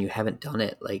chances and you haven't done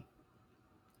it. Like,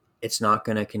 it's not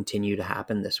going to continue to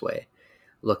happen this way.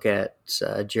 Look at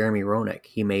Jeremy Roenick.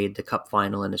 He made the Cup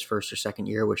final in his first or second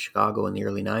year with Chicago in the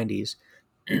early 90s.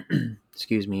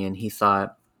 Excuse me. And he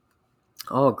thought,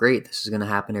 oh, great, this is going to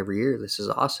happen every year. This is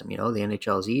awesome. The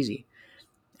NHL is easy.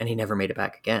 And he never made it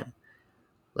back again.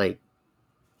 Like,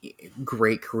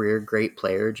 great career, great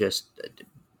player. Just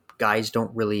guys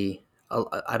don't really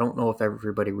I don't know if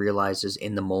everybody realizes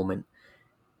in the moment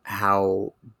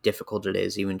how difficult it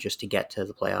is even just to get to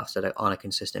the playoffs on a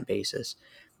consistent basis,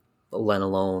 let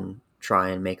alone try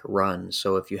and make a run.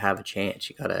 So if you have a chance,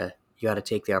 you gotta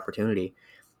take the opportunity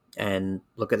and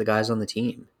look at the guys on the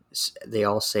team. They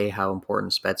all say how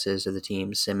important Spets is to the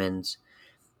team. Simmons,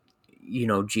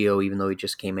 Gio, even though he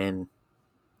just came in,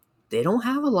 they don't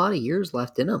have a lot of years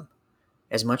left in them.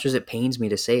 As much as it pains me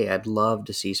to say, I'd love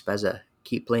to see Spezza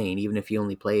keep playing, even if he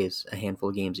only plays a handful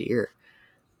of games a year.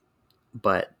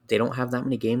 But they don't have that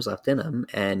many games left in them,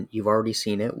 and you've already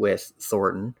seen it with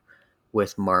Thornton,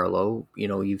 with Marlowe.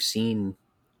 You've seen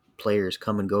players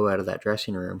come and go out of that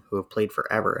dressing room who have played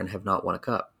forever and have not won a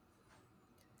cup.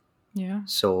 Yeah.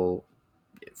 So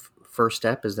first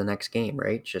step is the next game,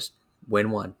 right? Just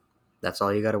win one. That's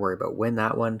all you got to worry about. Win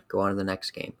that one, go on to the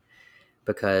next game.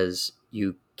 Because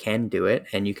you can do it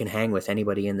and you can hang with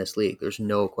anybody in this league. There's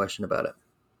no question about it.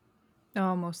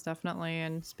 Oh, most definitely.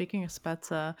 And speaking of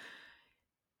Spezza,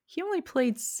 he only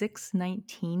played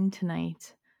 619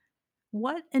 tonight.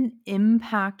 What an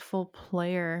impactful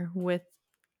player with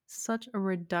such a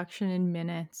reduction in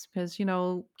minutes, because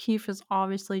Keefe is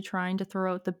obviously trying to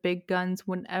throw out the big guns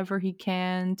whenever he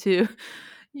can to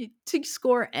to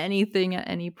score anything at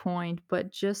any point,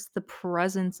 but just the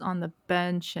presence on the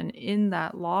bench and in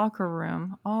that locker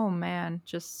room, oh man,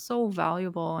 just so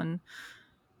valuable. And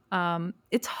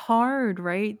it's hard,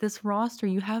 right? This roster,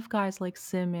 you have guys like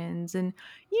Simmons and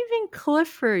even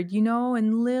Clifford,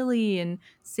 and Lily and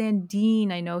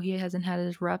Sandine. I know he hasn't had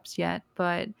his reps yet,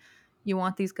 but you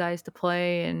want these guys to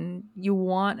play and you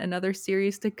want another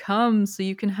series to come so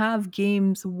you can have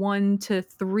games 1 to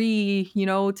 3,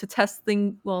 to test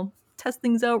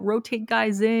things out, rotate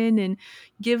guys in and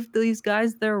give these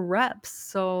guys their reps.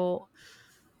 So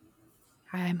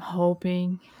I'm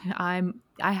hoping I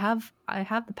have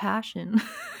the passion.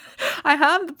 I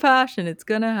have the passion. It's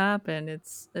gonna happen.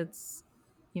 It's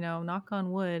knock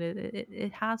on wood.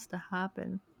 It has to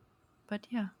happen. But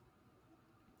yeah.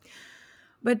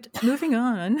 But moving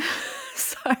on.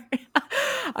 Sorry.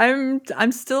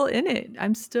 I'm still in it.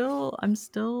 I'm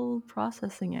still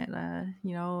processing it.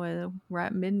 We're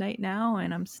at midnight now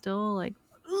and I'm still like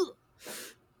ugh.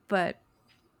 But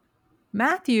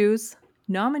Matthews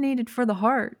nominated for the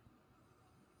Hart.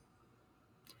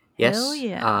 Hell Yes,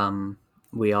 yeah.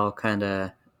 we all kind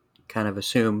of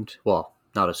assumed. Well,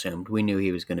 not assumed. We knew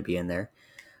he was going to be in there.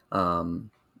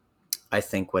 Um, I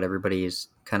think what everybody is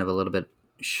kind of a little bit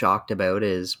shocked about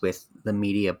is with the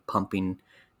media pumping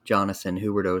Jonathan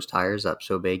Huberdeau's tires up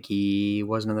so big, he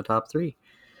wasn't in the top three.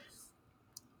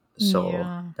 So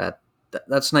Yeah.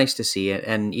 that's nice to see it.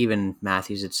 And even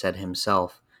Matthews had said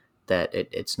himself that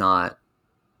it's not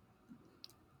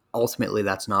ultimately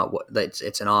that's not what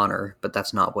it's an honor, but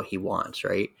that's not what he wants,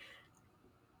 right?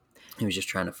 He was just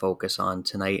trying to focus on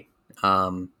tonight.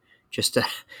 Just a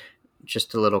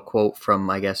just a little quote from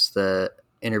I guess the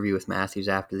interview with Matthews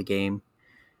after the game.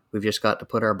 We've just got to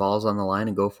put our balls on the line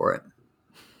and go for it,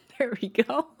 There we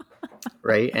go.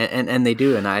 right? And they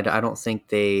do, and I don't think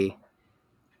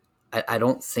I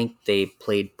don't think they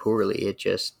played poorly.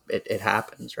 It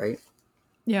happens, right?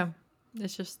 Yeah.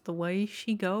 It's just the way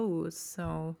she goes.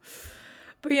 So,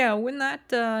 but yeah, when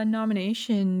that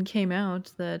nomination came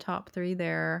out, the top 3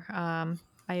 there, I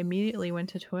immediately went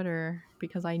to Twitter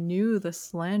because I knew the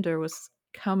slander was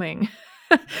coming.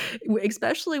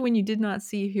 Especially when you did not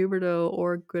see Huberto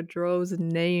or Gaudreau's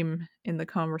name in the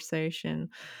conversation.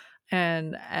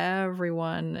 And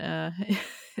everyone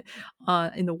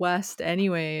in the West,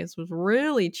 anyways, was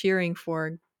really cheering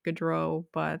for Gaudreau.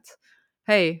 But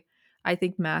hey, I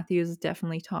think Matthews is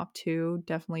definitely top 2,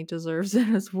 definitely deserves it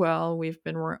as well. We've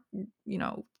been,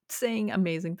 saying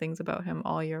amazing things about him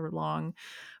all year long.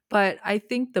 But I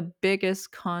think the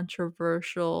biggest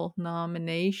controversial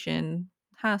nomination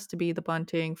has to be the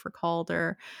bunting for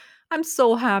Calder. I'm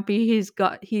so happy he's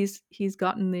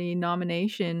gotten the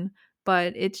nomination,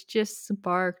 but it's just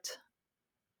sparked,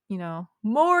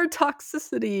 more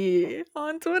toxicity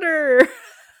on Twitter.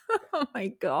 Oh my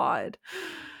god.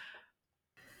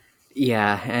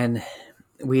 Yeah, and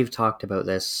we've talked about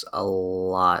this a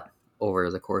lot over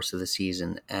the course of the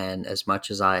season. And as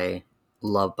much as I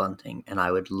love Bunting and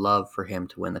I would love for him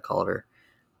to win the Calder,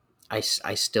 I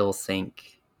still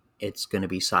think it's going to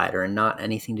be Seider, and not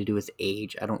anything to do with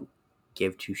age. I don't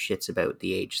give two shits about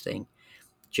the age thing.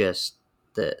 Just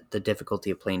the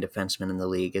difficulty of playing defenseman in the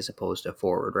league as opposed to a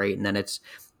forward, right? And then it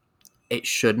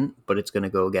shouldn't, but it's going to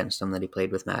go against him that he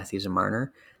played with Matthews and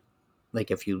Marner.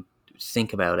 Like if you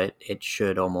think about it, it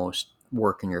should almost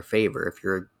work in your favor if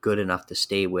you're good enough to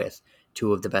stay with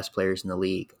two of the best players in the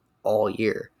league all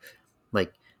year.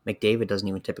 Like McDavid doesn't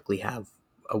even typically have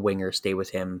a winger stay with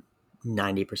him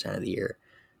 90% of the year.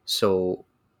 So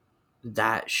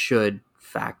that should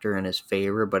factor in his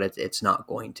favor, but it's not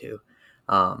going to.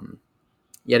 Um,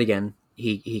 Yet again,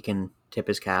 he can tip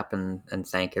his cap and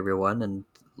thank everyone and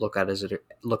look at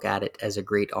it as a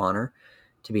great honor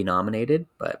to be nominated.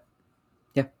 But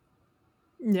yeah,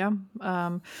 Yeah.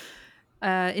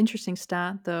 Interesting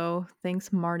stat, though.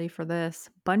 Thanks, Marty, for this.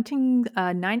 Bunting,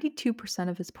 92%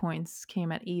 of his points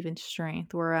came at even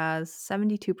strength, whereas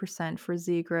 72% for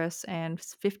Zegras and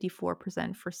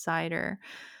 54% for Cider.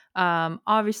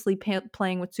 Obviously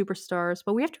playing with superstars,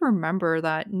 but we have to remember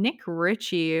that Nick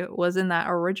Ritchie was in that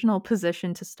original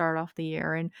position to start off the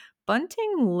year, and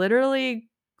Bunting literally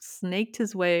snaked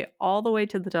his way all the way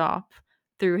to the top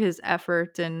through his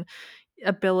effort and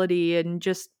ability and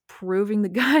just proving the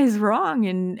guys wrong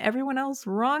and everyone else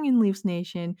wrong in Leafs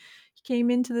Nation. He came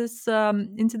into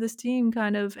this team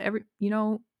kind of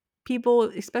people,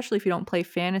 especially if you don't play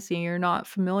fantasy and you're not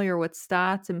familiar with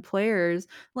stats and players,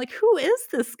 like, who is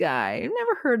this guy? I've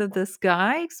never heard of this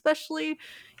guy, especially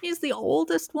he's the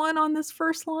oldest one on this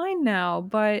first line now.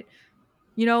 But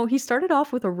he started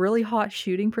off with a really hot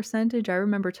shooting percentage. I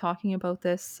remember talking about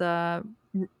this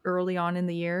early on in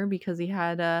the year because he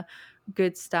had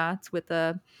good stats with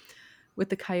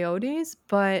the Coyotes.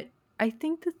 But I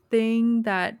think the thing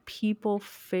that people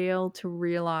fail to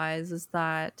realize is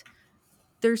that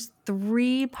there's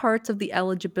three parts of the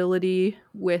eligibility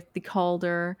with the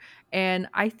Calder, and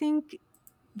I think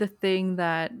the thing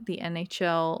that the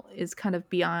NHL is kind of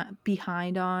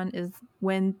behind on is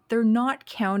when they're not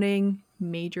counting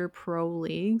major pro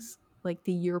leagues like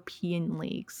the European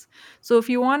leagues. So if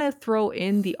you want to throw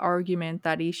in the argument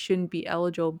that he shouldn't be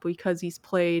eligible because he's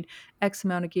played X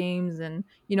amount of games and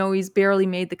he's barely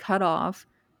made the cutoff,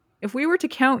 if we were to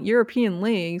count European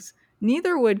leagues,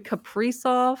 neither would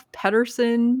Kaprizov,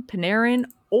 Pedersen, Panarin,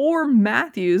 or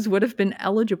Matthews would have been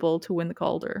eligible to win the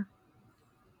Calder.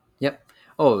 yep.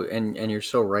 Oh, and you're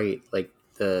so right. Like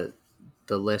the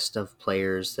list of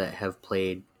players that have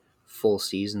played full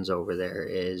seasons over there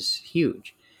is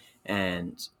huge,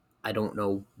 and I don't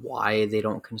know why they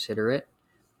don't consider it,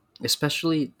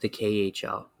 especially the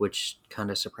KHL, which kind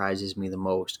of surprises me the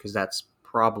most because that's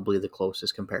probably the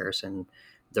closest comparison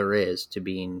there is to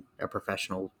being a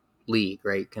professional league,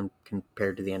 right?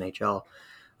 Compared to the NHL.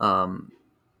 Um,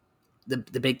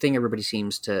 the big thing everybody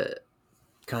seems to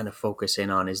kind of focus in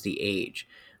on is the age.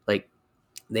 Like,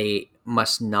 they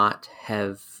must not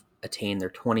have attained their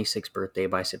 26th birthday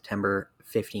by September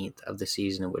 15th of the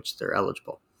season in which they're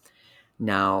eligible.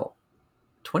 Now,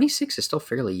 26 is still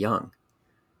fairly young.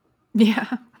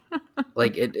 Yeah.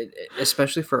 Like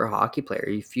especially for a hockey player.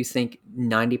 If you think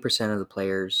 90% of the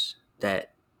players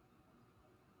that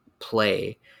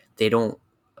play, they don't.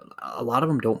 A lot of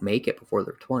them don't make it before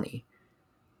they're 20.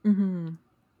 Hmm.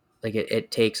 Like it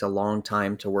takes a long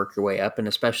time to work your way up, and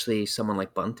especially someone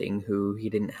like Bunting, who he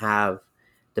didn't have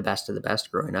the best of the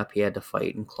best growing up. He had to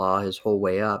fight and claw his whole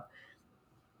way up.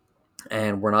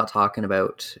 And we're not talking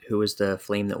about who was the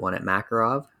flame that won at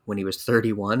Makarov when he was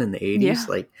 31 in the 80s. Yeah.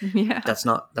 Like Yeah. that's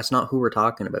not who we're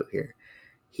talking about here.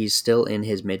 He's still in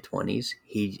his mid 20s.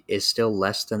 He is still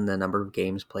less than the number of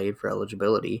games played for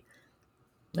eligibility.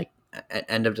 Like,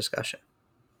 end of discussion.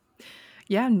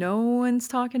 Yeah, no one's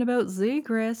talking about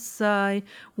Zegras.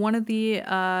 One of the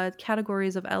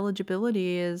categories of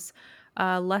eligibility is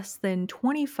less than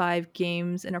 25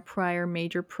 games in a prior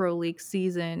major pro league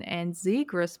season, and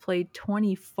Zegras played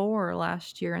 24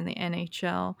 last year in the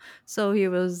NHL. So he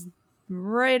was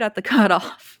right at the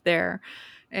cutoff there.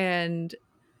 And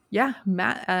yeah,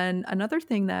 Matt. And another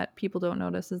thing that people don't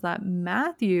notice is that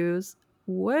Matthews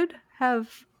would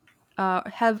have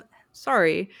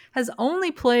sorry, has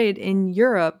only played in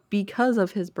Europe because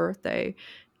of his birthday.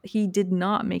 He did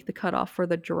not make the cutoff for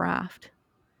the draft.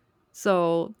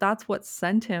 So that's what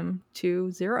sent him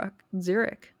to Zurich.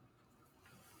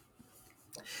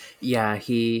 Yeah,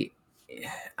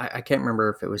 I can't remember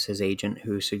if it was his agent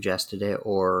who suggested it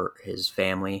or his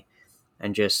family,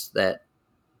 and just that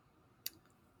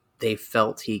they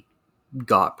felt he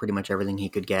got pretty much everything he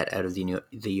could get out of the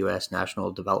U.S.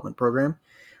 National Development Program,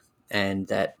 and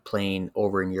that playing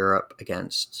over in Europe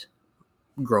against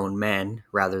grown men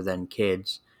rather than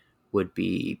kids would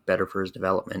be better for his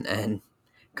development. And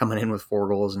coming in with 4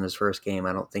 goals in his first game,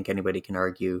 I don't think anybody can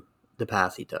argue the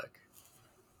path he took.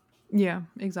 Yeah,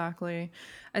 exactly.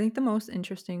 I think the most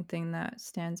interesting thing that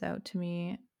stands out to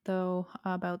me, though,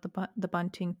 about the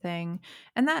bunting thing,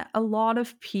 and that a lot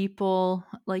of people,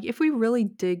 like, if we really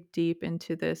dig deep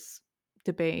into this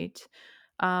debate,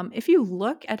 if you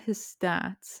look at his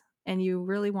stats and you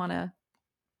really want to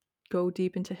go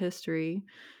deep into history,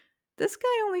 this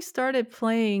guy only started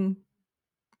playing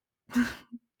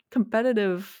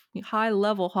competitive high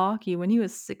level hockey when he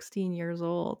was 16 years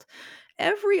old.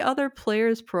 Every other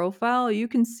player's profile, you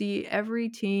can see every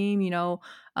team,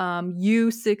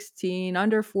 U16,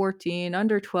 under 14,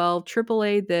 under 12,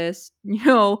 AAA this,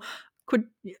 could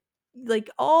like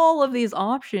all of these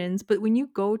options. But when you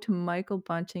go to Michael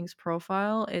Bunting's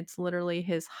profile, it's literally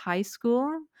his high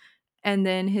school and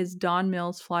then his Don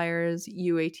Mills Flyers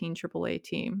U18 AAA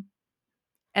team.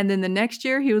 And then the next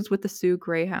year, he was with the Sioux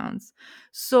Greyhounds.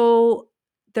 So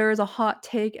there is a hot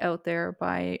take out there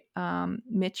by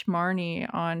Mitch Marney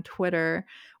on Twitter,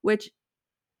 which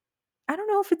I don't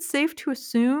know if it's safe to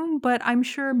assume, but I'm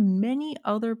sure many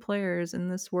other players in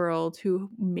this world who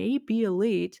may be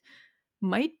elite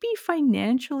might be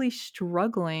financially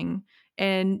struggling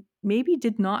and maybe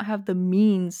did not have the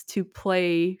means to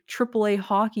play AAA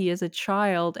hockey as a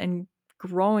child and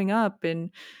growing up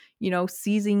and,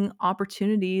 seizing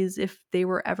opportunities if they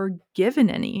were ever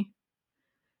given any.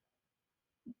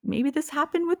 Maybe this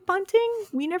happened with Bunting.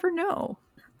 We never know.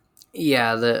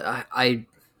 Yeah,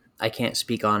 I can't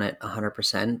speak on it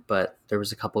 100%, but there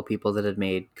was a couple people that had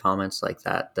made comments like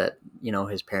that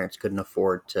his parents couldn't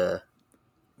afford to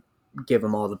give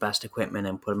him all the best equipment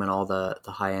and put him in all the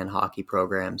high-end hockey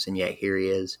programs, and yet here he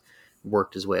is,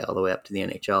 worked his way all the way up to the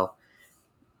NHL.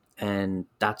 And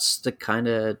that's the kind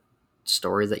of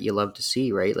story that you love to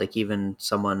see, right? Like even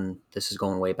someone, this is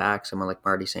going way back, someone like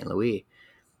Marty St. Louis,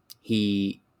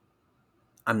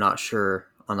 I'm not sure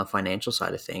on the financial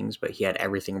side of things, but he had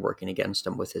everything working against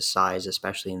him with his size,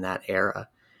 especially in that era.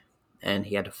 And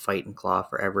he had to fight and claw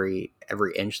for every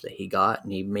inch that he got,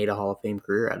 and he made a Hall of Fame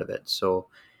career out of it. So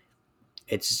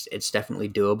it's definitely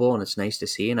doable, and it's nice to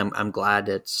see. And I'm glad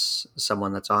it's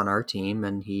someone that's on our team,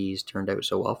 and he's turned out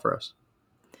so well for us.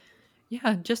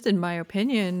 Yeah, just in my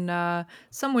opinion,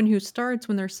 someone who starts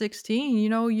when they're 16,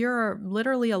 you're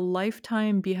literally a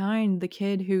lifetime behind the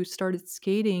kid who started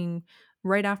skating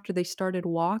right after they started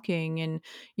walking. And,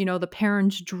 the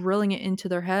parents drilling it into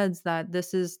their heads that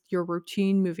this is your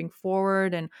routine moving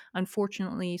forward. And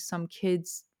unfortunately, some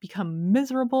kids become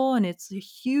miserable, and it's a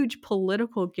huge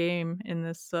political game in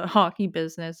this hockey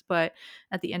business. But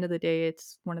at the end of the day,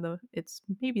 it's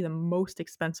maybe the most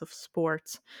expensive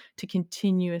sport to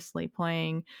continuously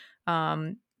playing.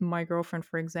 My girlfriend,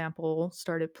 for example,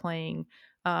 started playing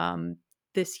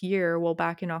this year, well,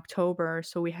 back in October.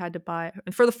 So we had to buy,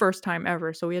 for the first time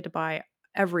ever, so we had to buy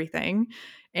everything.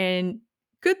 And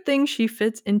good thing she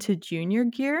fits into junior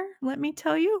gear, let me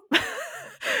tell you.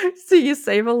 So you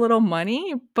save a little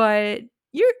money, but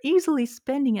you're easily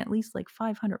spending at least like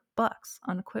 $500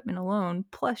 on equipment alone,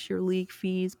 plus your league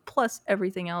fees, plus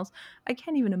everything else. I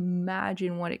can't even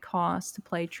imagine what it costs to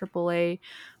play AAA,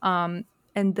 and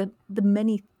the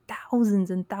many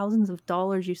thousands and thousands of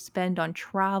dollars you spend on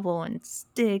travel and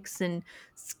sticks and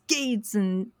skates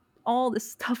and all this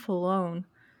stuff alone.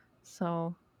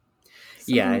 So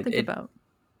something Yeah, to think about.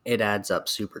 it adds up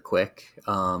super quick.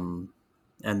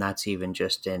 And that's even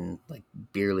just in like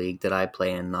beer league that I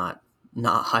play in, not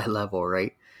high level,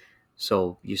 right?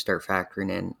 So you start factoring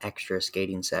in extra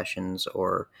skating sessions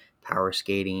or power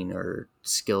skating or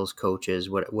skills coaches,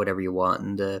 whatever you want,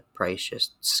 and the price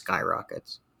just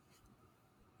skyrockets.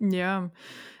 Yeah.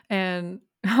 And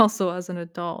also, as an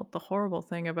adult, the horrible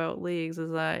thing about leagues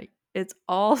is that it's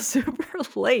all super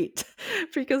late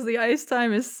because the ice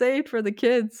time is saved for the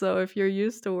kids. So if you're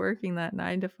used to working that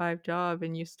 9 to 5 job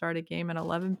and you start a game at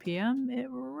 11 p.m., it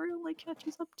really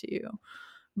catches up to you.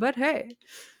 But hey,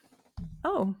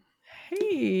 oh,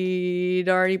 hey,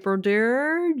 Darty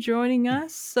Broder, joining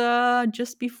us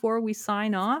just before we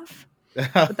sign off.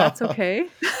 But that's okay.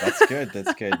 That's good.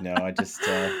 That's good. No, I just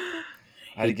I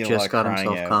had He to get a lot just of got crying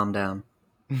himself out. calmed down.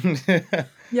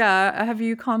 Yeah, have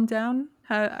you calmed down?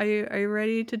 Are you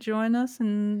ready to join us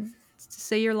and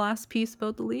say your last piece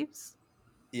about the Leafs?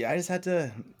 Yeah, I had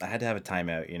to have a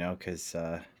timeout, because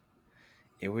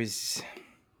it was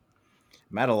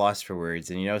I'm at a loss for words,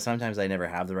 and sometimes I never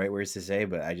have the right words to say,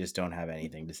 but I just don't have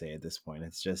anything to say at this point.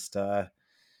 It's just I'm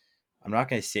not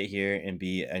going to sit here and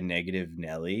be a negative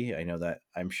Nelly. I know that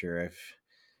I'm sure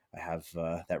I have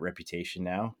that reputation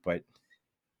now, but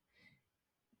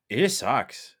it just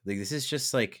sucks. Like this is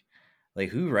just like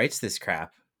who writes this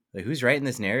crap? Like who's writing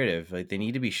this narrative? Like they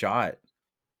need to be shot,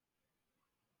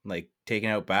 like taken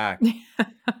out back.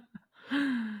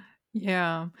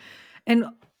 Yeah. And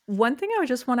one thing I would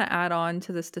just want to add on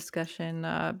to this discussion,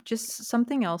 just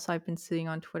something else I've been seeing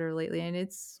on Twitter lately, and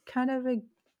it's kind of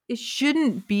it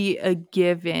shouldn't be a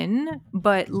given,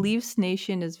 but Leafs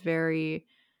Nation is very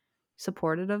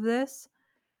supportive of this.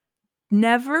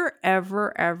 Never,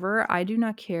 ever, ever. I do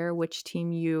not care which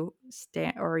team you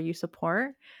stand or you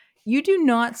support. You do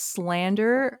not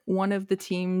slander one of the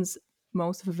team's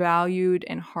most valued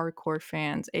and hardcore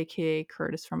fans, aka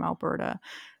Curtis from Alberta.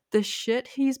 The shit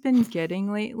he's been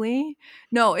getting lately.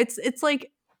 No, it's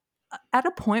like at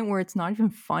a point where it's not even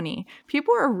funny.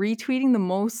 People are retweeting the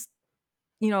most,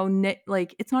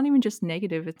 like it's not even just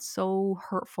negative. It's so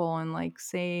hurtful and like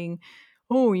saying,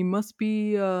 "Oh, you must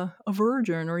be a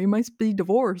virgin, or you must be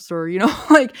divorced," or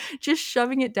like just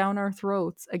shoving it down our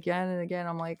throats again and again.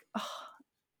 I'm like, "Ugh,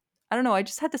 I don't know. I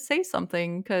just had to say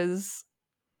something because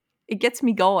it gets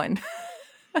me going."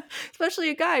 Especially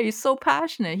a guy, he's so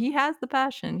passionate. He has the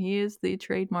passion. He is the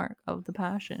trademark of the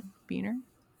passion. Beaner,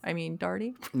 I mean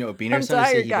Darty. No, Beaner's I'm going to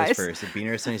say tired, he goes guys. first. If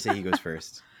Beaner's going to say he goes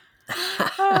first.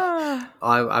 Ah.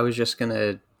 I was just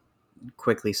gonna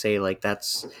quickly say, like,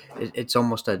 it's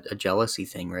almost a jealousy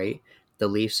thing, right? The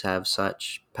Leafs have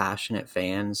such passionate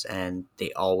fans, and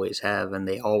they always have, and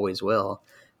they always will,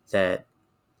 that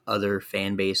other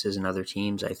fan bases and other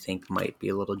teams, I think, might be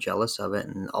a little jealous of it,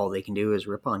 and all they can do is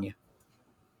rip on you.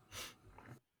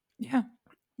 Yeah,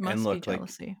 And must be look, like,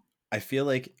 jealousy. I feel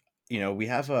like, we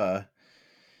have I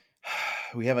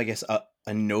guess,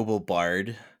 a noble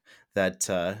bard that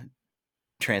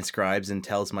transcribes and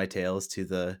tells my tales to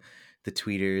the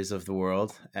tweeters of the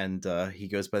world, and he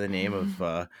goes by the name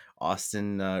of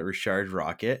Austin Richard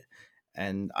Rocket.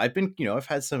 And I've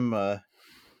had some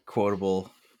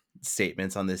quotable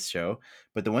statements on this show,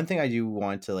 but the one thing I do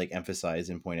want to like emphasize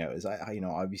and point out is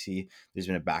obviously there's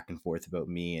been a back and forth about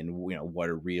me and what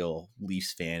a real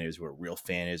Leafs fan is, what a real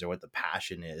fan is, or what the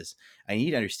passion is. I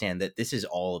need to understand that this is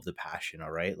all of the passion,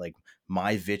 all right? Like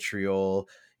my vitriol,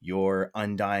 your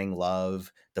undying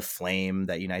love, the flame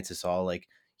that unites us all. Like,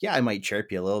 yeah, I might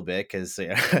chirp you a little bit because,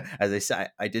 as I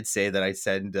said, I did say that I'd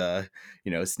send,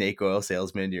 snake oil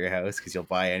salesman to your house because you'll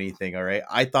buy anything. All right.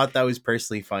 I thought that was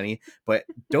personally funny, but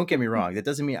don't get me wrong. That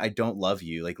doesn't mean I don't love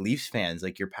you. Like Leafs fans,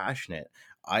 like you're passionate.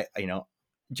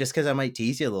 Just because I might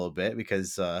tease you a little bit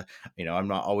because, I'm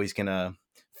not always going to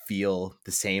feel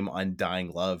the same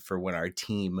undying love for when our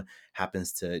team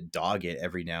happens to dog it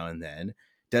every now and then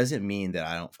doesn't mean that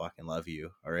I don't fucking love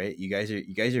you. All right. You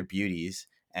guys are beauties.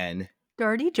 And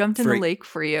Darty jumped in the lake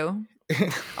for you.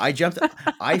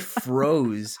 I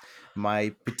froze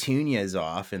my petunias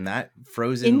off in that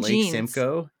frozen In Lake jeans.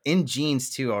 Simcoe in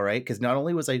jeans too. All right. Cause not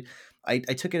only was I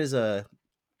took it as a,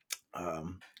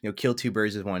 kill two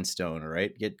birds with one stone. All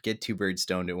right. Get two birds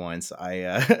stoned at once.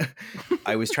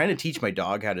 I was trying to teach my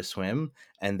dog how to swim,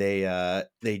 and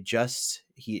they just,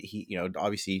 he,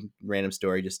 obviously random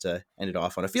story just to end it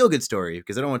off on a feel good story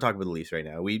because I don't want to talk about the Leafs right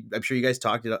now. I'm sure you guys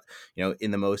talked it,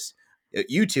 in the most,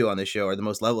 you two on this show are the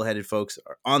most level-headed folks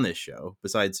on this show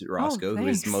besides Roscoe, who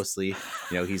is thanks. mostly,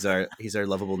 he's our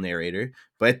lovable narrator,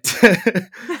 but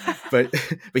but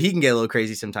he can get a little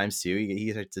crazy sometimes too.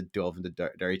 He starts to delve into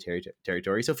dirty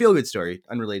territory. So feel good story,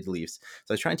 unrelated to Leafs.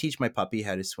 So I was trying to teach my puppy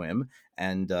how to swim,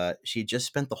 and she just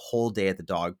spent the whole day at the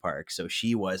dog park, so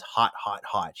she was hot.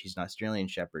 She's an Australian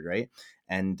Shepherd, right?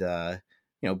 And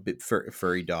bit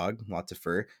furry dog, lots of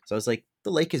fur. So I was like, the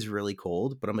lake is really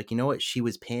cold, but I'm like, you know what? She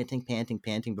was panting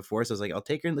before. So I was like, I'll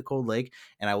take her in the cold lake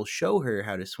and I will show her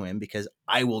how to swim because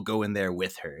I will go in there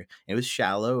with her. It was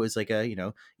shallow. It was like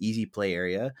a, easy play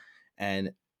area.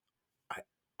 And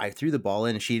I threw the ball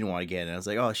in and she didn't want to get in. And I was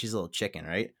like, oh, she's a little chicken,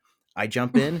 right? I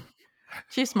jump in.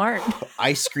 She's smart.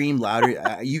 I scream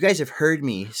louder. You guys have heard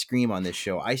me scream on this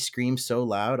show. I scream so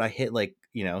loud. I hit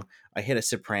I hit a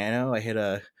soprano. I hit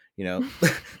a,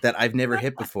 that I've never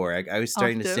hit before. I was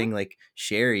starting to sing like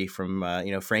Sherry from,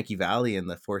 Frankie Valli in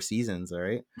the Four Seasons. All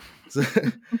right. So,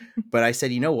 but I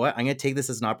said, you know what? I'm going to take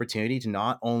this as an opportunity to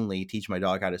not only teach my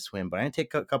dog how to swim, but I'm going to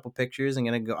take a couple pictures. I'm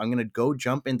going to go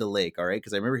jump in the lake. All right.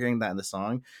 Cause I remember hearing that in the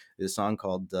song. There's a song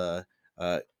called,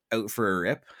 Out for a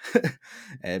Rip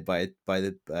by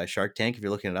the Shark Tank, if you're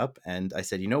looking it up. And I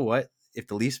said, you know what? If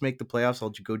the Leafs make the playoffs, I'll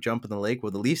go jump in the lake.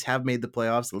 Well, the Leafs have made the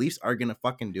playoffs. The Leafs are going to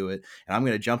fucking do it. And I'm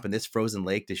going to jump in this frozen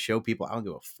lake to show people I don't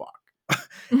give a fuck.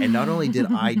 And not only did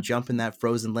I jump in that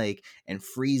frozen lake and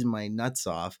freeze my nuts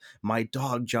off, my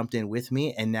dog jumped in with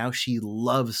me, and now she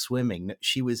loves swimming.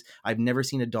 I've never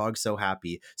seen a dog so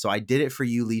happy. So I did it for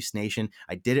you, Leafs Nation.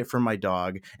 I did it for my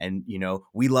dog. And,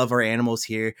 we love our animals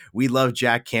here. We love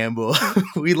Jack Campbell.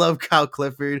 We love Kyle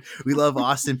Clifford. We love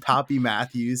Austin Poppy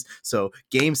Matthews. So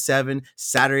Game 7,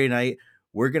 Saturday night,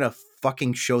 we're going to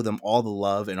fucking show them all the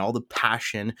love and all the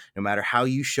passion, no matter how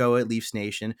you show it, Leafs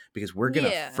Nation, because we're going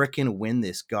to fricking win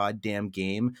this goddamn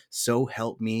game. So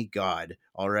help me God.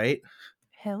 All right?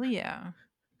 Hell yeah.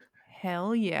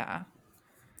 Hell yeah.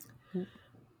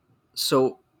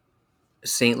 So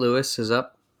St. Louis is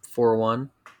up 4-1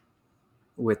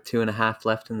 with 2.5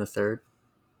 left in the third.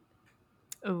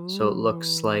 So it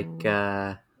looks like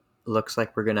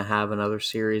we're gonna have another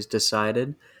series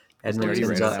decided. Is Dirty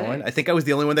Edmonton's right on up. that one? I think I was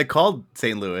the only one that called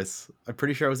St. Louis. I'm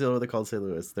pretty sure I was the only one that called St.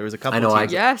 Louis. There was a couple. I know,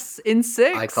 teams. Yes, in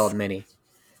 6. I called Mini.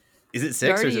 Is it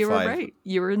 6 Darty, or is it you 5? were right.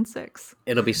 You were in 6.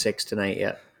 It'll be 6 tonight,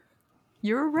 yeah.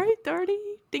 You were right, Darty.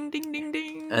 Ding, ding, ding,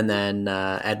 ding. And then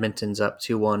Edmonton's up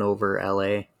 2-1 over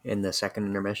LA in the second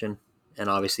intermission. And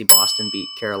obviously Boston beat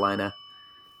Carolina.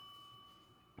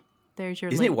 There's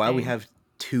your Isn't it late wild we game. have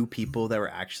 2 people that were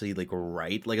actually like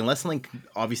right? Like unless like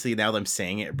obviously now that I'm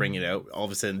saying it, bring it out, all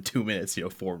of a sudden 2 minutes,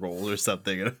 4 goals or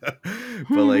something.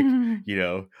 But like,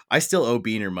 I still owe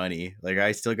Beaner money. Like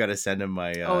I still got to send him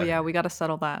my. Oh yeah, we got to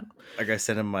settle that. I got to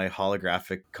send him my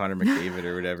holographic Connor McDavid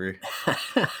or whatever.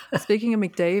 Speaking of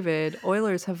McDavid,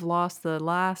 Oilers have lost the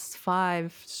last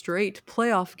 5 straight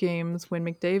playoff games when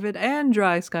McDavid and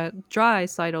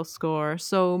Draisaitl score.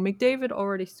 So McDavid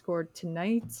already scored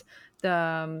tonight.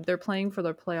 They're playing for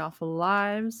their playoff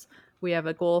lives. We have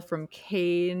a goal from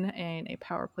Kane and a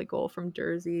power play goal from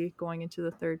Jersey going into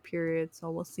the third period.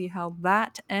 So we'll see how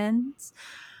that ends.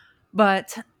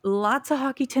 But lots of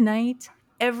hockey tonight.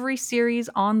 Every series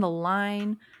on the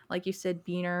line. Like you said,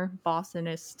 Beaner, Boston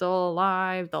is still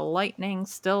alive. The Lightning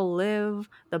still live.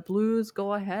 The Blues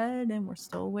go ahead. And we're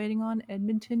still waiting on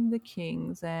Edmonton, the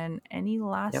Kings. And any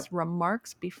last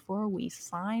remarks before we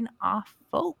sign off,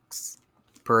 folks?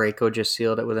 Parayko just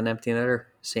sealed it with an empty netter.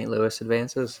 St. Louis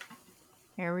advances.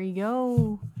 Here we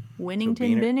go. Winnington,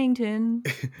 Beaner-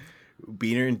 Binnington.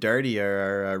 Beaner and Darty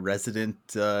are our resident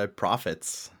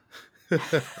prophets.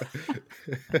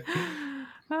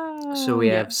 So we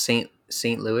have St.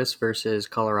 Louis versus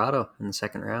Colorado in the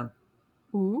second round.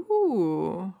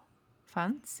 Ooh,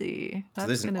 fancy. So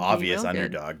there's an gonna be obvious real good.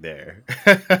 underdog there.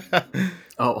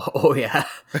 Oh yeah.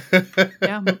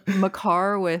 Yeah,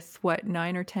 Makar with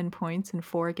 9 or 10 points in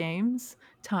 4 games,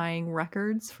 tying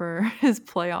records for his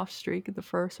playoff streak in the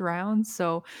first round.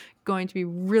 So going to be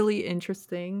really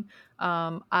interesting.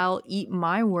 I'll eat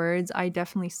my words. I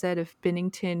definitely said if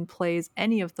Binnington plays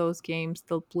any of those games,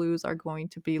 the Blues are going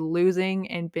to be losing,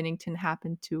 and Binnington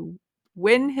happened to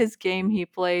win his game he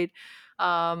played.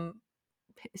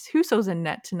 Husso's in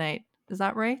net tonight. Is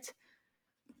that right?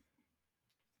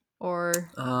 Or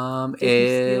did he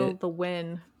steal the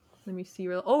win? Let me see.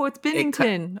 Oh, it's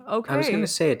Binnington. Okay. I was going to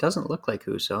say, it doesn't look like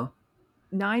Husso.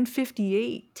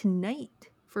 9:58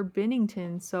 tonight for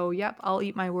Binnington. So, yep, I'll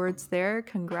eat my words there.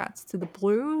 Congrats to the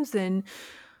Blues, and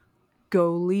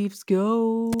go Leafs,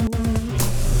 go.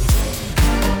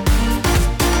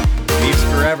 Leafs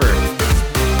forever.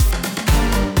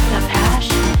 The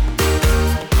passion.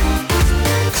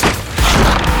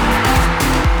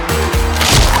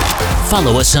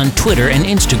 Follow us on Twitter and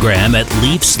Instagram at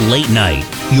Leafs Late Night,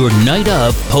 your night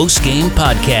of post-game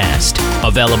podcast.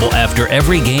 Available after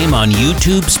every game on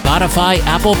YouTube, Spotify,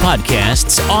 Apple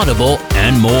Podcasts, Audible,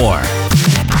 and more.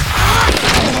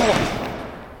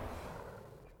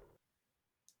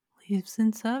 Leafs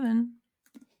in 7.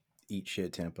 Eat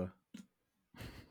shit, Tampa.